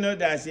 Do you know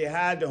that she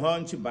had a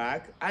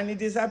hunchback and it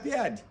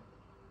disappeared?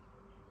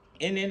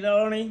 In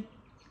Ilorin,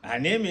 her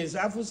name is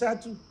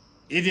Afusatu.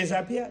 It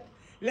disappeared.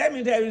 Let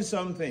me tell you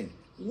something.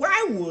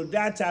 Why would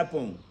that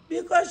happen?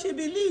 Because she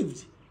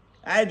believed.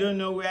 I don't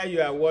know where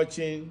you are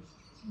watching.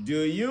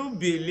 Do you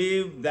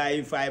believe that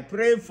if I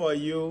pray for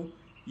you,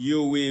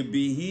 you will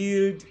be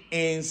healed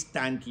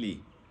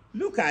instantly?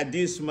 Look at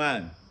this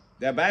man.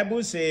 The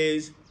Bible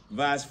says,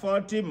 verse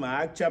 40,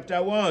 Mark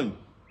chapter 1.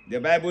 The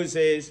Bible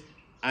says,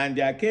 and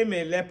there came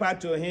a leper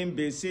to him,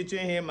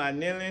 beseeching him and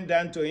kneeling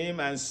down to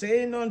him and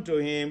saying unto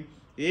him,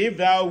 if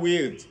thou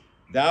wilt,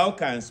 thou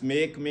canst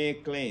make me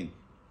clean.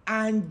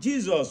 And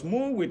Jesus,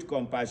 moved with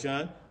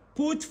compassion,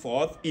 put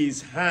forth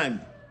his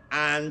hand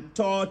and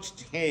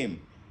touched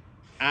him,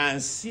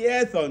 and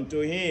saith unto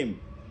him,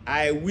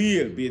 I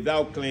will be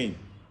thou clean.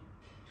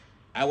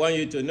 I want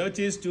you to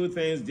notice two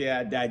things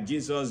there that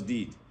Jesus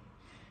did.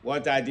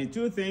 What are the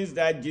two things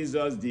that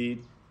Jesus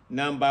did?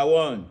 Number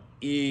one,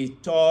 he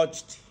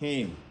touched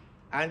him.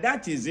 And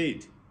that is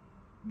it.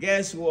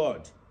 Guess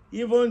what?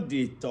 Even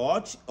the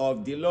touch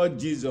of the Lord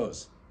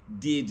Jesus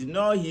did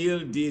not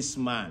heal this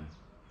man.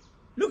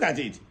 Look at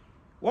it.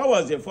 What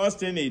was the first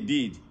thing he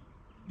did?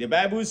 The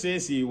Bible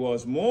says he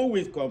was moved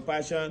with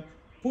compassion,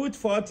 put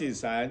forth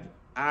his hand,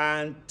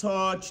 and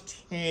touched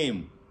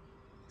him.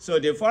 So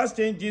the first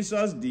thing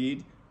Jesus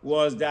did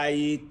was that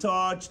he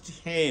touched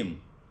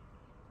him.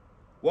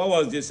 What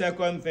was the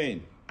second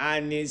thing?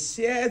 And he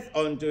saith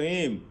unto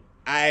him,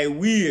 I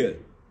will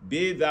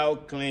be thou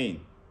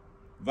clean.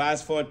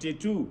 Verse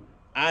 42,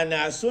 and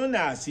as soon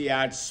as he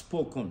had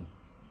spoken,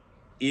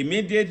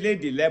 immediately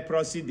the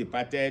leprosy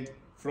departed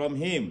from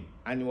him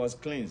and was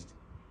cleansed.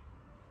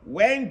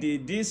 When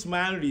did this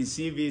man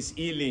receive his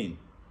healing?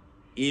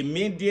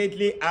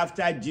 Immediately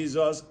after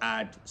Jesus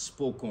had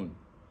spoken.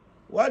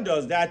 What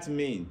does that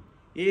mean?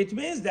 It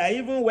means that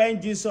even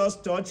when Jesus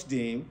touched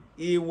him,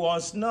 he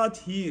was not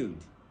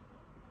healed.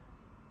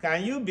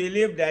 Can you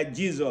believe that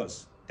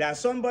Jesus, that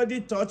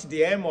somebody touched the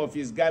hem of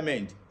his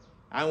garment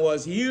and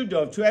was healed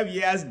of 12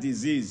 years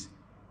disease,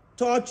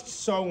 touched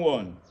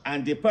someone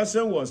and the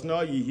person was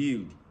not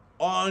healed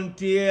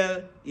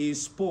until he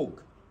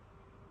spoke?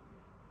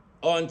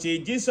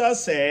 Until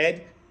Jesus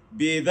said,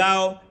 be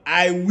thou,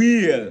 I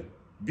will,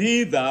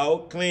 be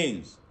thou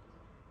cleansed.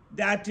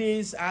 That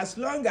is, as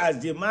long as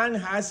the man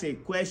has a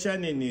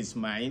question in his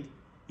mind,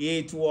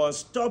 it was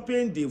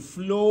stopping the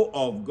flow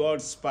of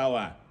God's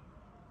power.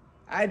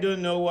 I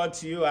don't know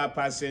what you are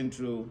passing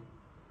through.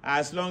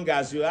 As long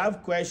as you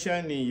have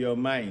question in your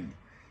mind,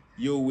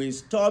 you will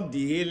stop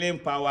the healing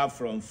power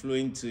from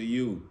flowing to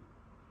you.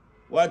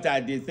 What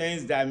are the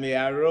things that may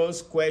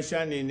arouse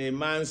question in a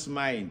man's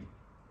mind?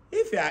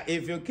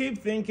 If you keep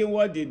thinking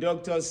what the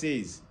doctor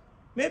says,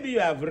 maybe you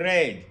have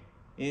read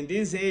in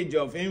this age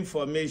of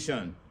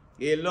information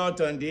a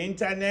lot on the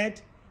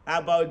internet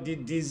about the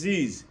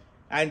disease,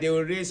 and they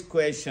will raise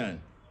question.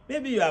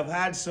 Maybe you have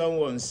heard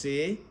someone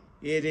say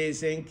it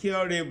is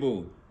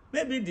incurable.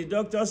 Maybe the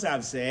doctors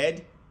have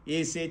said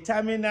it's a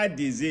terminal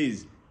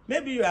disease.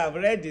 Maybe you have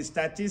read the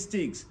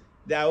statistics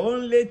that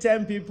only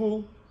 10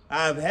 people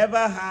have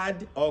ever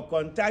had or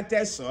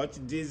contacted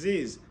such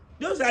disease.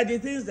 Those are the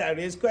things that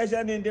raise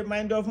question in the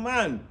mind of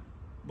man.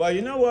 But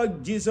you know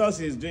what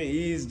Jesus is doing?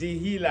 He is the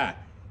healer.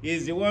 He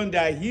is the one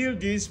that healed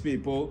these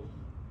people.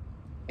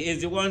 He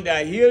is the one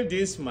that healed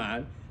this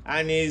man,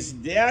 and he is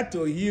there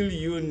to heal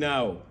you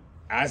now.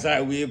 As I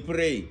will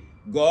pray,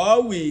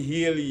 God will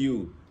heal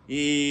you.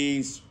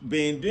 He's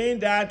been doing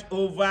that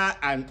over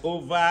and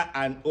over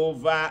and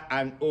over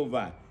and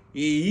over.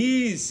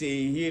 He is a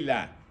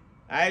healer.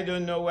 I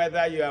don't know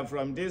whether you are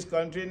from this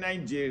country,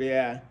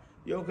 Nigeria.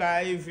 You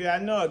can, if you are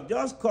not,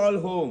 just call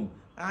home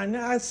and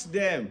ask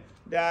them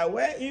that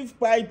where if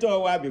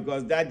Paitowa,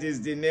 because that is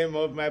the name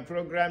of my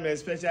program,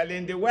 especially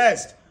in the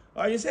West.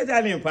 Or you say,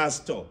 darling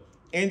pastor,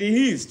 In the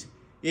East,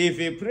 if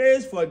he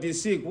prays for the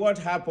sick, what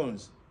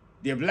happens?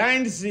 The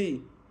blind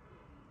see,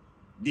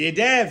 the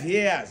deaf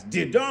hears,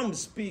 the dumb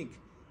speak.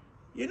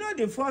 You know,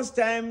 the first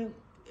time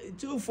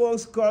 2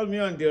 folks called me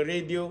on the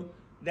radio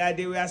that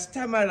they were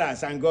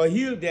stammerers and God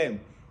healed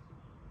them.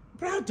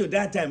 Proud to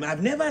that time,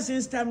 I've never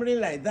seen stammering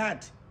like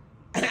that.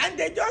 And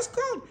they just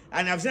come.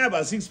 And I've seen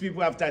about 6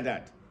 people after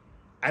that.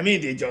 I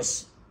mean, they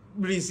just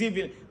receive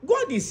it.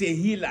 God is a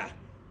healer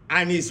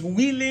and is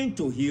willing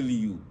to heal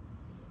you.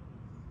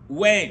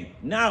 When?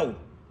 Now,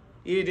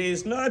 it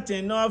is not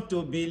enough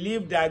to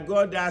believe that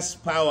God has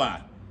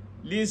power.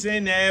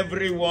 Listen,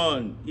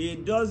 everyone.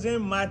 It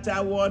doesn't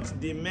matter what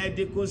the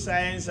medical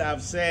science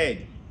have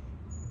said.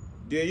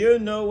 Do you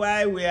know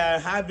why we are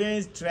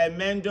having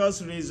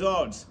tremendous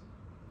results?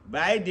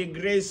 By the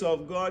grace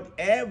of God,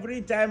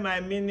 every time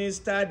I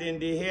ministered in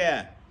the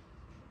hair,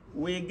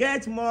 we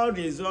get more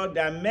results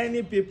than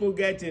many people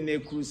get in a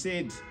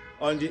crusade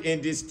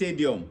in the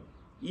stadium.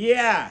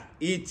 Yeah,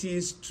 it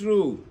is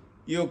true.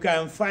 You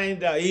can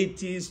find out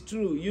it is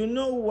true. You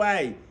know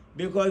why?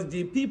 Because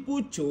the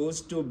people chose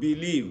to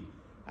believe.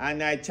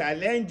 And I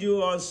challenge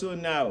you also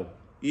now,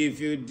 if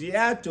you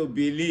dare to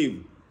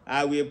believe,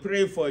 I will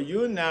pray for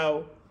you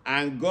now,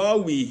 and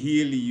God will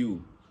heal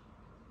you.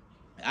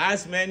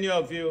 As many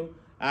of you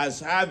as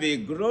have a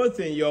growth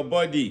in your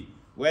body,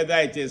 whether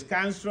it is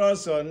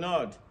cancerous or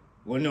not,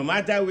 well, no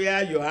matter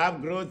where you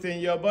have growth in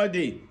your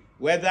body,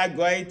 whether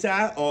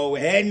goiter or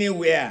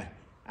anywhere,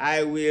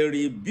 I will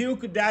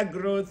rebuke that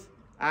growth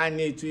and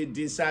it will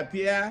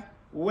disappear.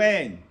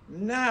 When?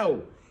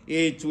 Now.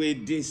 It will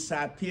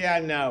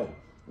disappear now.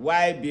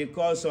 Why?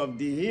 Because of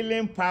the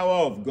healing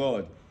power of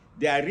God.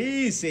 There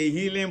is a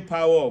healing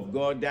power of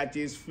God that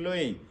is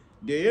flowing.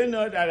 Do you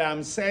know that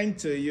I'm sent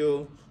to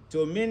you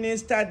to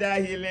minister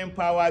that healing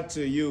power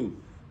to you?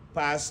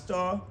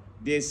 Pastor,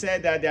 they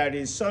said that there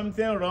is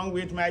something wrong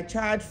with my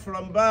child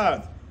from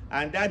birth.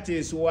 And that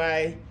is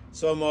why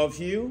some of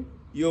you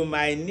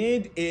might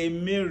need a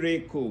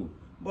miracle.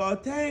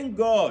 But thank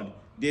God,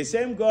 the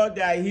same God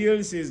that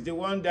heals is the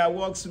one that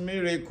works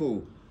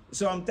miracle.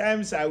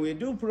 Sometimes I will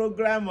do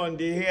program on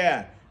the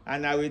hair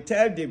and I will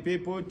tell the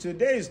people,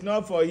 today is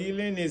not for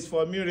healing, it's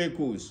for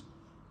miracles.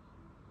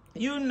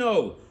 You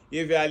know,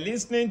 if you are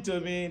listening to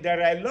me, there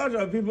are a lot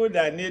of people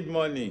that need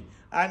money.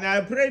 And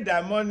I pray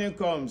that money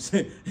comes.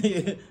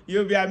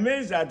 You'll be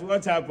amazed at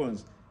what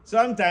happens.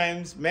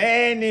 Sometimes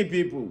many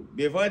people,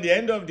 before the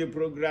end of the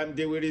program,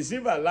 they will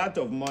receive a lot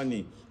of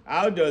money.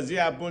 How does it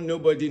happen?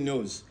 Nobody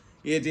knows.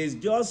 It is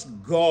just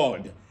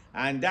God.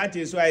 And that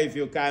is why if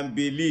you can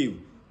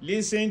believe,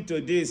 listen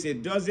to this.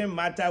 It doesn't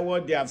matter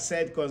what they have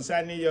said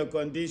concerning your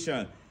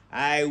condition.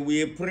 I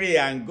will pray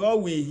and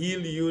God will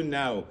heal you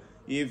now.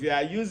 If you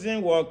are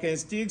using walking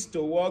sticks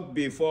to walk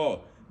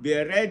before, be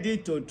ready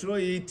to throw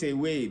it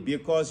away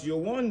because you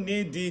won't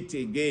need it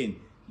again.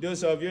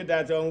 Those of you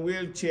that are on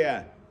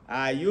wheelchair,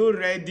 are you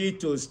ready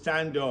to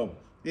stand up?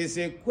 It's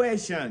a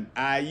question.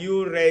 Are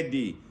you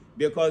ready?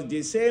 Because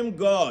the same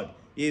God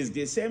is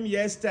the same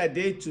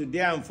yesterday,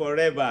 today, and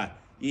forever.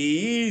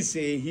 He is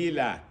a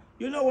healer.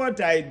 You know what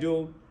I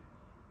do?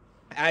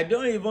 I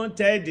don't even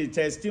tell the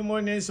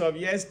testimonies of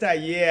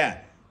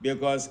yesteryear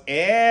because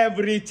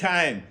every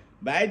time,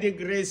 by the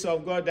grace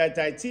of God, that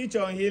I teach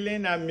on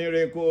healing and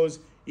miracles,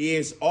 He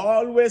is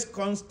always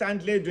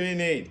constantly doing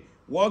it,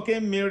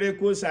 working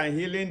miracles and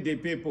healing the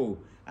people.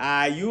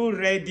 Are you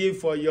ready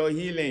for your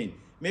healing?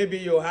 Maybe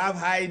you have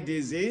high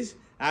disease.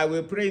 I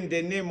will pray in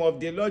the name of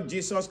the Lord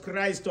Jesus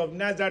Christ of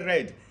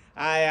Nazareth.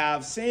 I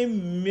have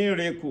seen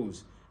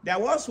miracles. There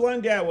was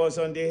one day I was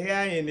on the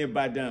hair in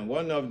Ibadan,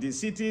 one of the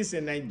cities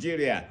in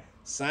Nigeria,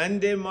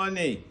 Sunday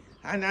morning.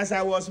 And as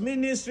I was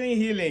ministering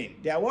healing,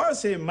 there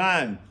was a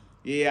man.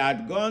 He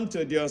had gone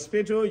to the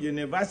hospital,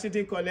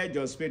 University College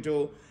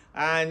Hospital,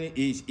 and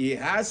he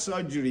had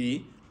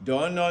surgery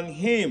done on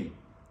him.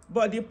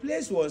 But the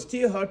place was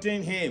still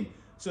hurting him.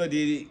 So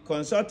the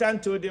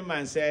consultant told him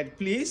and said,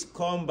 please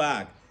come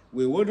back.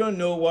 We wouldn't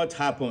know what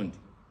happened.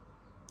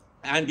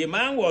 And the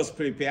man was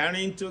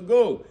preparing to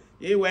go.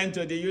 He went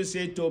to the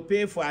UC to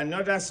pay for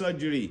another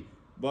surgery.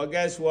 But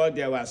guess what?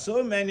 There were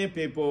so many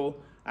people,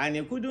 and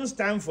he couldn't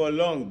stand for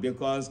long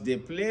because the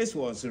place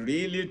was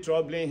really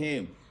troubling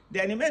him.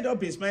 Then he made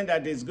up his mind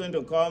that he's going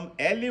to come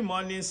early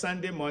morning,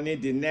 Sunday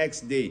morning, the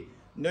next day,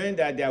 knowing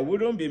that there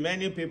wouldn't be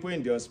many people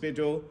in the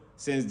hospital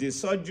since the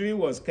surgery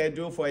was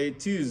scheduled for a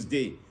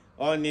Tuesday.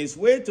 On his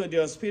way to the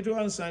hospital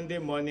on Sunday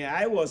morning,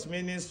 I was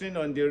ministering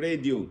on the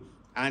radio,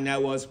 and I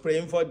was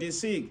praying for the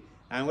sick.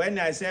 And when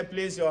I said,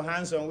 place your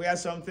hands on where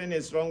something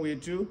is wrong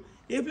with you,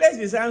 he placed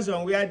his hands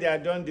on where they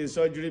had done the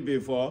surgery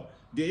before.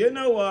 Do you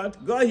know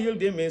what? God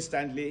healed him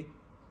instantly.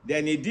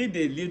 Then he did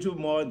a little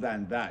more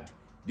than that.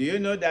 Do you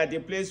know that the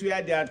place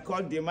where they had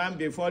caught the man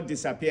before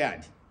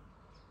disappeared?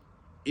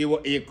 It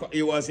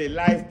was a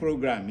live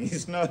program.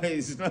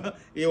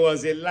 It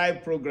was a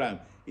live program.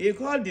 He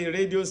called the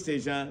radio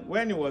station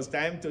when it was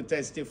time to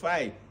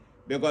testify.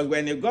 Because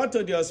when he got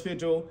to the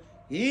hospital,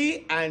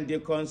 he and the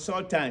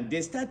consultant,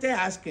 they started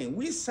asking,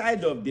 which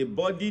side of the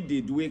body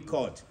did we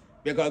cut?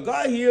 Because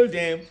God healed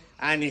him,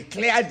 and he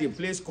cleared the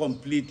place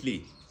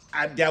completely.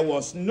 And there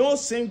was no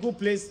single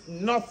place,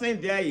 nothing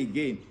there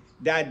again,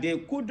 that they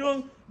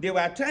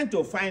were trying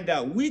to find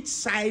out which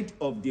side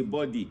of the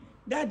body.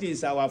 That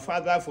is our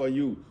Father for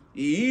you.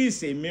 He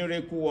is a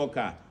miracle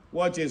worker.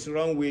 What is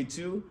wrong with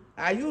you?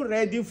 Are you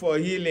ready for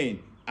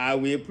healing? I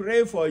will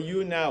pray for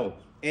you now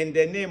in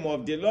the name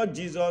of the Lord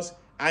Jesus,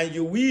 and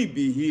you will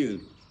be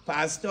healed.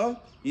 Pastor,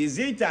 is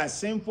it as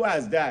simple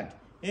as that?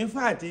 In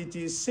fact, it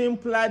is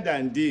simpler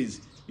than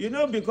this. You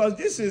know, because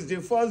this is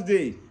the first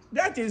day.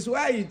 That is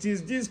why it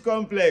is this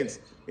complex.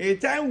 A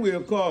time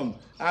will come.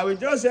 I will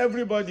just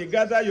everybody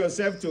gather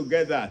yourself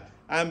together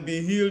and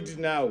be healed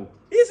now.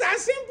 It's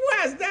as simple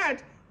as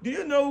that. Do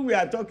you know who we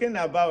are talking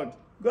about?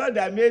 God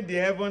that made the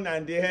heaven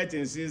and the earth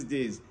in 6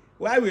 days.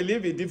 Why will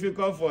it be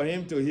difficult for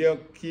him to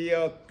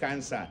cure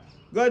cancer?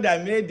 God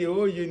that made the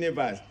whole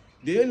universe.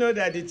 Do you know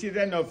that the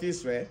children of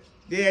Israel,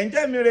 they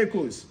enjoy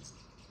miracles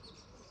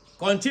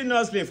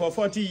continuously for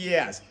 40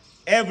 years,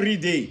 every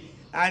day?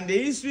 And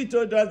the history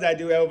told us that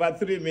there were over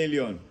 3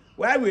 million.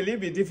 Why will it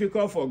be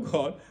difficult for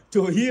God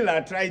to heal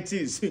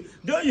arthritis?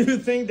 Don't you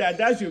think that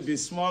that should be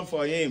small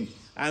for him?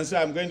 And so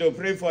I'm going to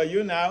pray for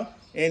you now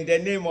in the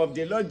name of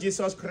the Lord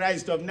Jesus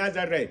Christ of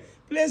Nazareth.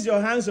 Place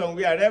your hands on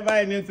wherever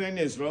anything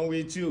is wrong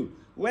with you.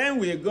 When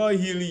will God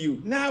heal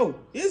you? Now.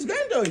 He's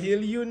going to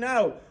heal you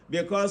now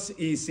because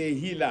he's a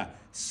healer.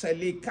 Father,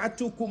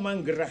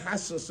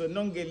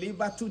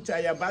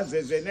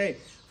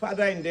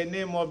 in the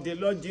name of the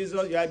Lord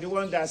Jesus, you are the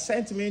one that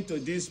sent me to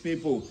these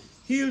people.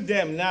 Heal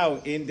them now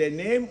in the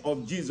name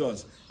of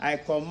Jesus. I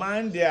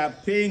command their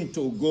pain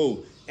to go.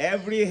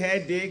 Every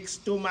headache,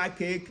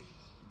 stomachache,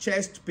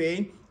 chest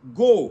pain,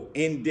 go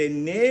in the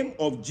name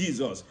of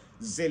Jesus.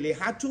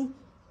 Zelihatu,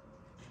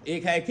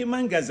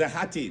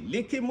 ikaikimangazahati,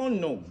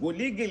 likimono,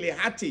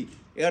 guligilihati,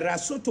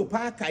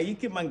 erasutupa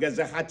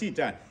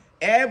kaikimangazahati.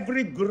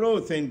 Every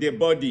growth in the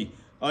body,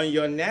 on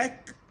your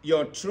neck,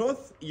 your throat,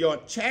 your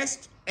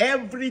chest,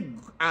 every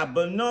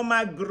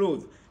abnormal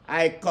growth,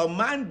 I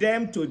command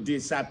them to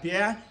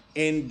disappear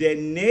in the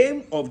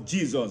name of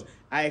Jesus.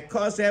 I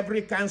cause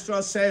every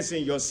cancerous cells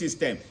in your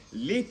system.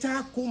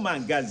 Lita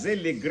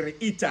kumangazele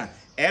greita.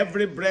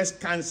 Every breast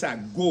cancer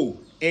go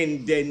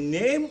in the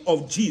name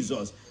of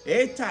Jesus.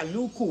 Eta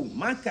luku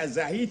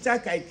makazahita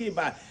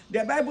kaikiba.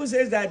 The Bible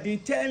says that the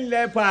 10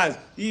 lepers,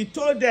 he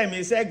told them,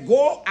 he said,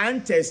 go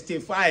and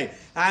testify.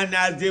 And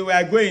as they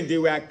were going, they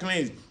were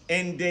cleansed.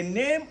 In the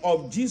name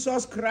of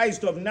Jesus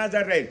Christ of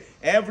Nazareth,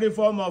 every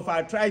form of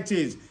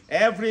arthritis,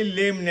 every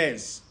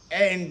lameness,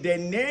 in the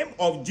name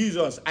of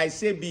Jesus, I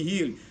say be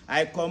healed.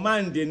 I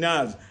command the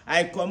nerves,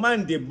 I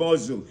command the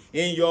muscle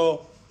in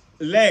your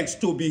legs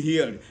to be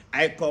healed.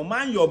 I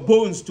command your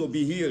bones to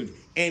be healed.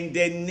 In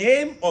the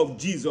name of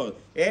Jesus.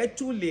 In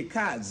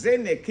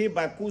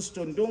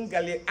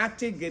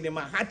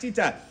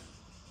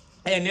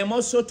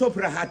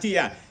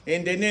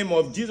the name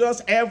of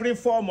Jesus, every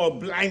form of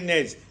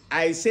blindness,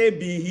 I say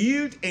be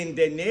healed in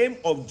the name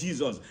of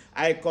Jesus.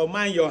 I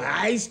command your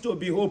eyes to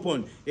be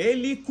opened.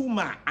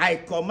 Elikuma, I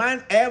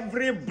command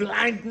every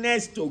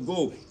blindness to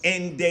go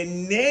in the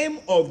name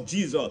of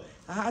Jesus.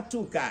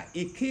 Hatuka,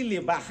 ikili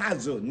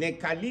bahazo,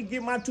 nekaligi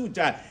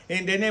matuta,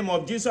 in the name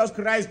of Jesus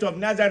Christ of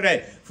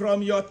Nazareth,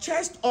 from your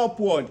chest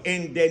upward,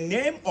 in the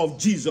name of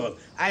Jesus,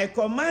 I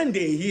command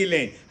a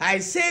healing. I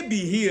say be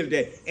healed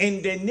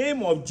in the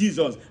name of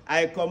Jesus.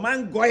 I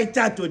command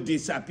goiter to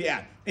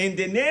disappear in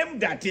the name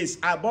that is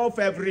above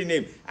every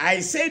name. I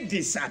say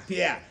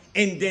disappear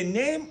in the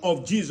name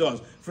of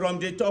Jesus. From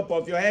the top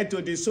of your head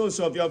to the soles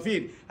of your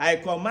feet, I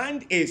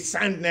command a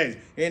soundness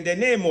in the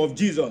name of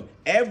Jesus.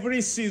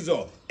 Every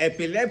seizure,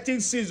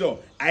 epileptic seizure,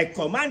 I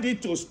command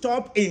it to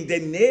stop in the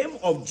name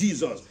of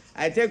Jesus.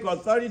 I take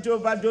authority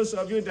over those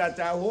of you that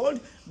are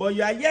old, but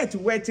you are yet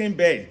wet in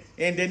bed.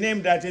 In the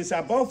name that is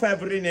above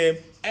every name,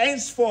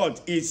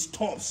 henceforth it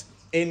stops.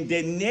 In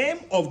the name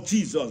of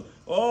Jesus.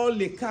 Oh,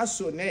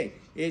 likasone.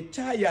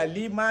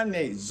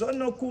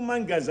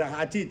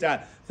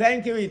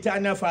 Thank you,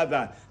 eternal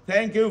Father.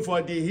 Thank you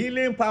for the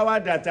healing power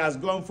that has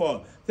gone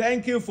forth.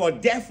 Thank you for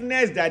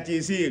deafness that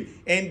is healed.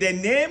 In the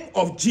name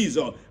of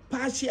Jesus,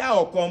 partial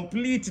or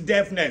complete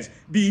deafness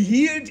be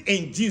healed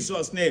in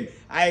Jesus' name.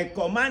 I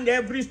command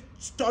every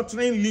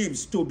stuttering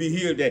lips to be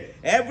healed.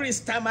 Every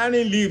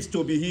stammering lips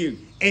to be healed.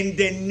 In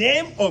the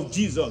name of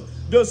Jesus.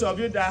 Those of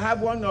you that have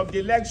one of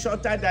the legs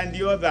shorter than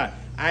the other,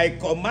 I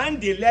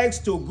command the legs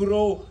to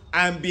grow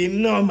and be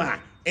normal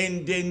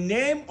in the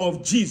name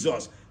of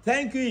Jesus.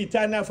 Thank you,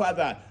 eternal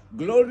Father.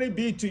 Glory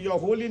be to your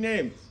holy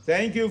name.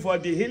 Thank you for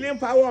the healing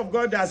power of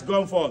God that's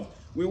gone forth.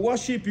 We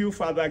worship you,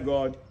 Father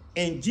God.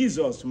 In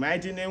Jesus'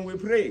 mighty name we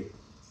pray.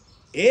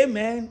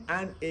 Amen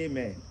and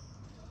amen.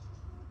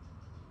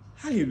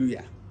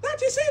 Hallelujah.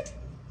 That is it.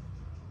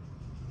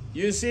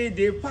 You see,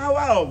 the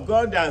power of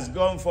God has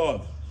gone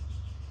forth.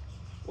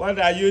 What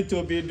are you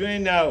to be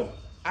doing now?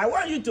 I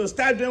want you to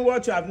start doing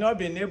what you have not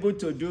been able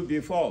to do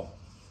before.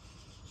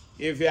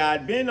 If you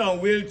had been on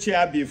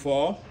wheelchair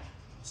before,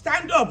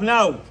 stand up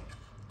now.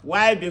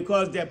 Why?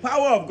 Because the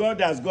power of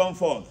God has gone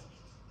forth.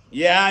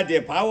 Yeah,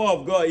 the power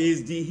of God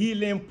is the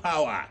healing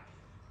power.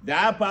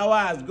 That power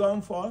has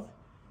gone forth.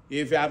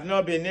 If you have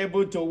not been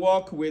able to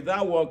walk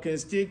without walking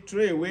stick,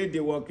 throw away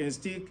the walking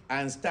stick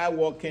and start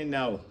walking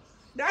now.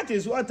 That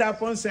is what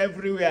happens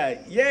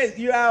everywhere. Yes,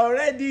 you are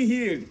already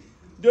healed.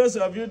 Those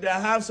of you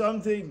that have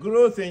something,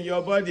 growth in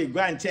your body, go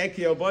and check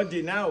your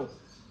body now.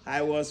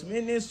 I was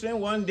ministering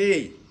one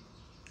day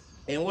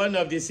in one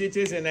of the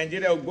cities in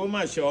Nigeria,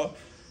 Ogbomoso,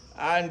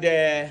 and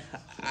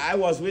I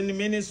was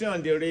ministering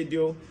on the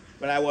radio,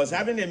 but I was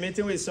having a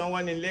meeting with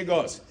someone in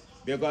Lagos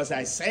because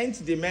I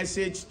sent the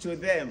message to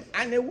them.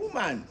 And a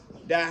woman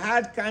that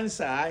had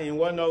cancer in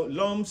one of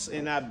lumps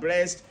in her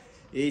breast,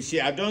 she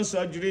had done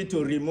surgery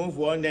to remove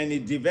one, and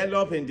it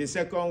developed in the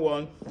second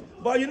one.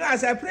 But you know,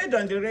 as I prayed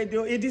on the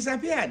radio, it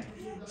disappeared.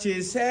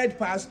 She said,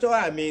 Pastor,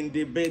 I'm in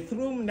the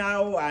bathroom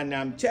now and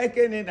I'm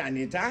checking it and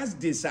it has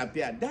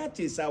disappeared. That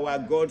is our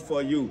God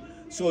for you.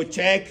 So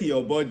check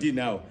your body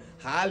now.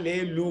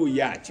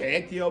 Hallelujah.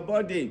 Check your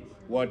body.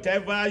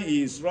 Whatever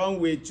is wrong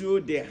with you,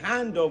 the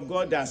hand of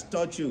God has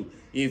touched you.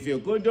 If you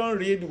couldn't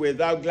read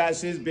without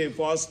glasses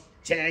before,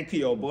 check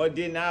your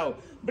body now.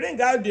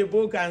 Bring out the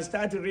book and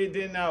start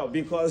reading now,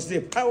 because the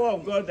power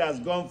of God has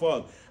gone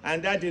forth.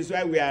 And that is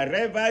why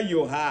wherever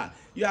you are,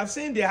 you have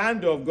seen the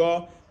hand of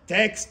God.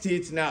 Text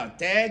it now.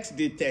 Text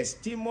the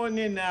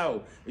testimony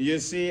now. You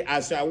see,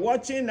 as you are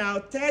watching now,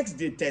 text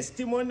the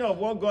testimony of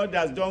what God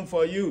has done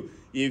for you.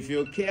 If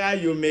you care,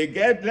 you may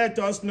let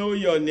us know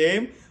your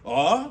name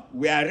or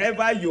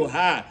wherever you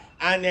are,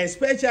 and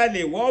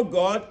especially what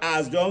God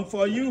has done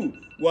for you.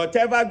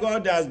 Whatever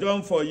God has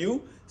done for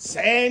you,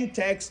 send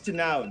text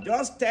now.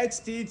 Just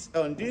text it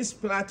on this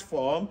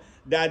platform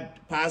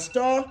that,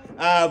 Pastor,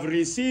 I have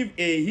received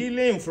a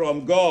healing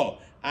from God.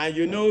 And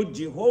you know,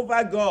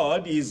 Jehovah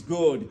God is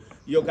good.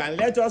 You can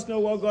let us know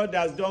what God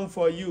has done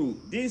for you.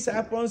 This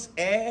happens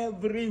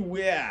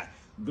everywhere.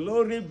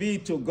 Glory be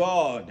to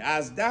God.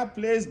 As that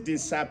place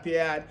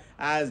disappeared,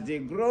 as the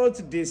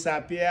growth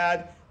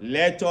disappeared,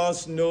 let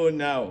us know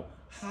now.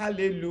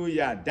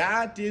 Hallelujah.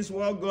 That is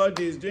what God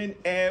is doing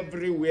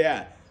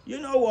everywhere.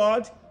 You know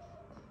what?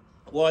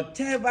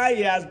 Whatever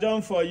he has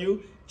done for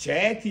you,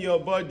 check your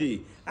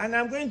body. And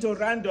I'm going to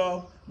round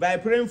up by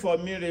praying for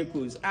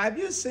miracles. Have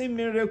you seen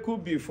miracle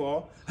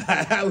before?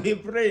 We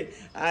pray.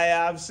 I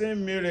have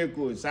seen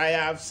miracles. I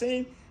have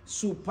seen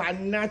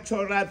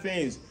supernatural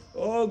things.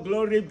 Oh,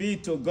 glory be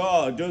to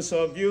God. Those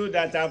of you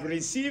that have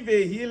received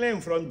a healing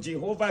from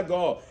Jehovah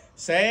God,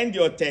 send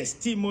your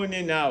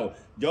testimony now.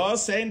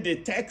 Just send the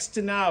text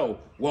now,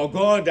 what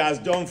God has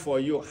done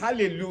for you.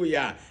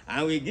 Hallelujah.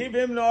 And we give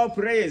him all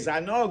praise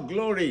and all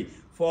glory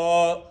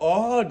for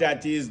all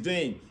that he is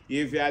doing.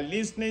 If you are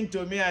listening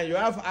to me and you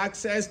have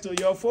access to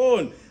your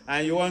phone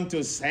and you want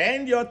to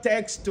send your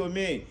text to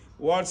me,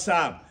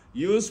 WhatsApp,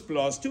 use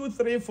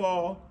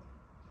 +234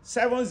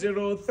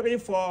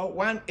 7034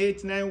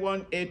 189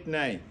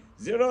 189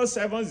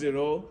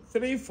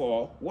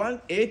 07034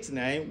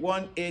 189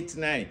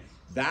 189.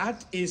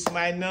 That is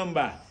my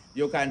number.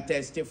 You can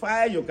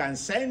testify. You can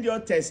send your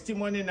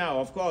testimony now.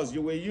 Of course,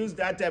 you will use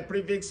that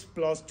prefix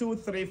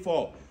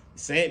 +234,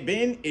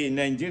 being a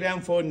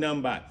Nigerian phone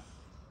number.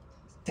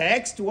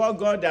 Text what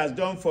God has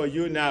done for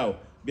you now,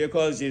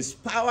 because his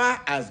power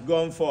has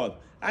gone forth.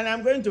 And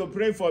I'm going to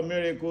pray for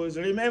miracles.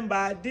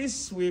 Remember,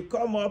 this will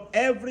come up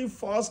every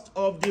first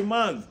of the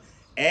month.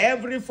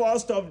 Every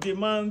first of the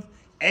month,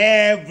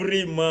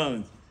 every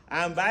month.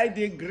 And by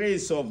the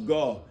grace of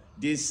God,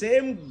 the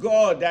same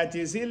God that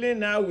is healing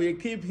now will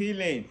keep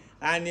healing,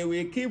 and he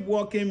will keep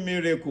working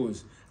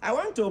miracles. I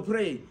want to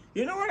pray.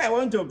 You know what I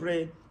want to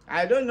pray?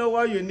 I don't know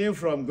what you need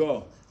from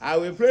God. I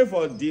will pray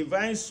for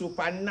divine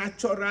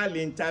supernatural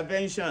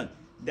intervention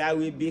that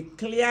will be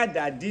clear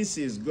that this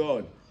is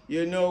God.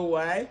 You know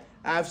why?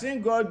 I've seen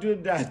God do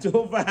that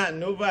over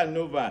and over and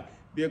over,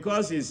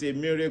 because he's a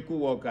miracle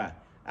worker.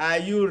 Are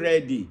you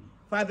ready?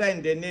 Father,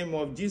 in the name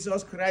of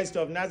Jesus Christ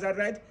of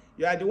Nazareth,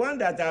 you are the one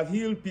that have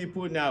healed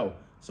people now.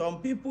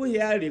 Some people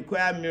here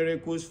require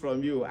miracles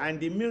from you, and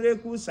the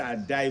miracles are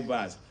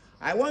diverse.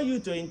 I want you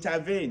to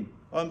intervene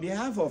on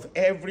behalf of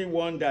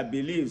everyone that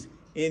believes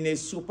in a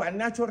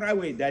supernatural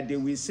way, that they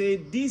will say,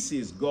 this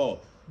is God.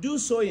 Do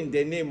so in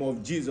the name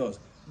of Jesus.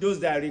 Those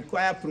that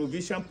require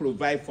provision,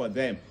 provide for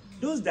them.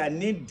 Those that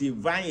need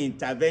divine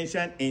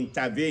intervention,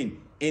 intervene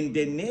in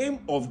the name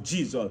of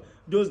Jesus.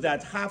 Those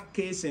that have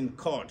case in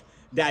court,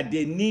 that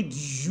they need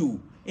you,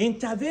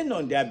 intervene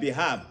on their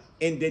behalf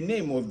in the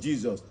name of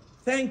Jesus.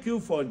 Thank you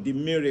for the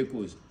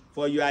miracles,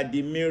 for you are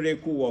the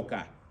miracle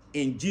worker.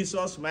 In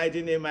Jesus'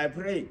 mighty name I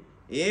pray.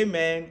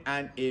 Amen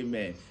and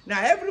amen.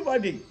 Now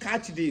everybody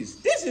catch this.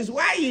 This is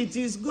why it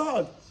is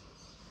God.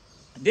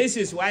 This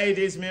is why it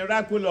is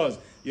miraculous.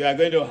 You are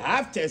going to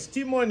have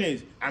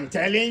testimonies. I'm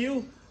telling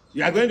you,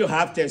 you are going to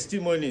have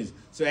testimonies.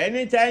 So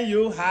anytime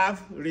you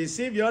have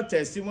received your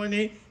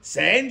testimony,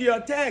 send your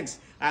text,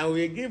 and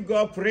we give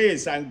God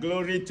praise and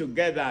glory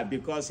together,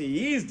 because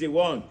he is the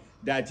one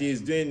that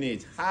is doing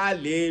it.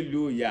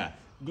 Hallelujah.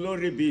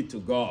 Glory be to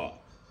God.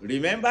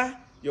 Remember,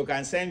 you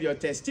can send your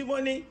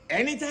testimony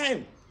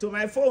anytime to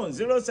my phone,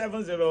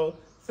 070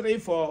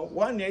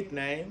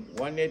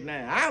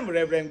 189. I'm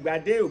Reverend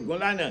Gbade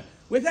Ogunlana.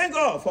 We thank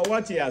God for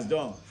what he has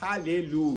done. Hallelujah.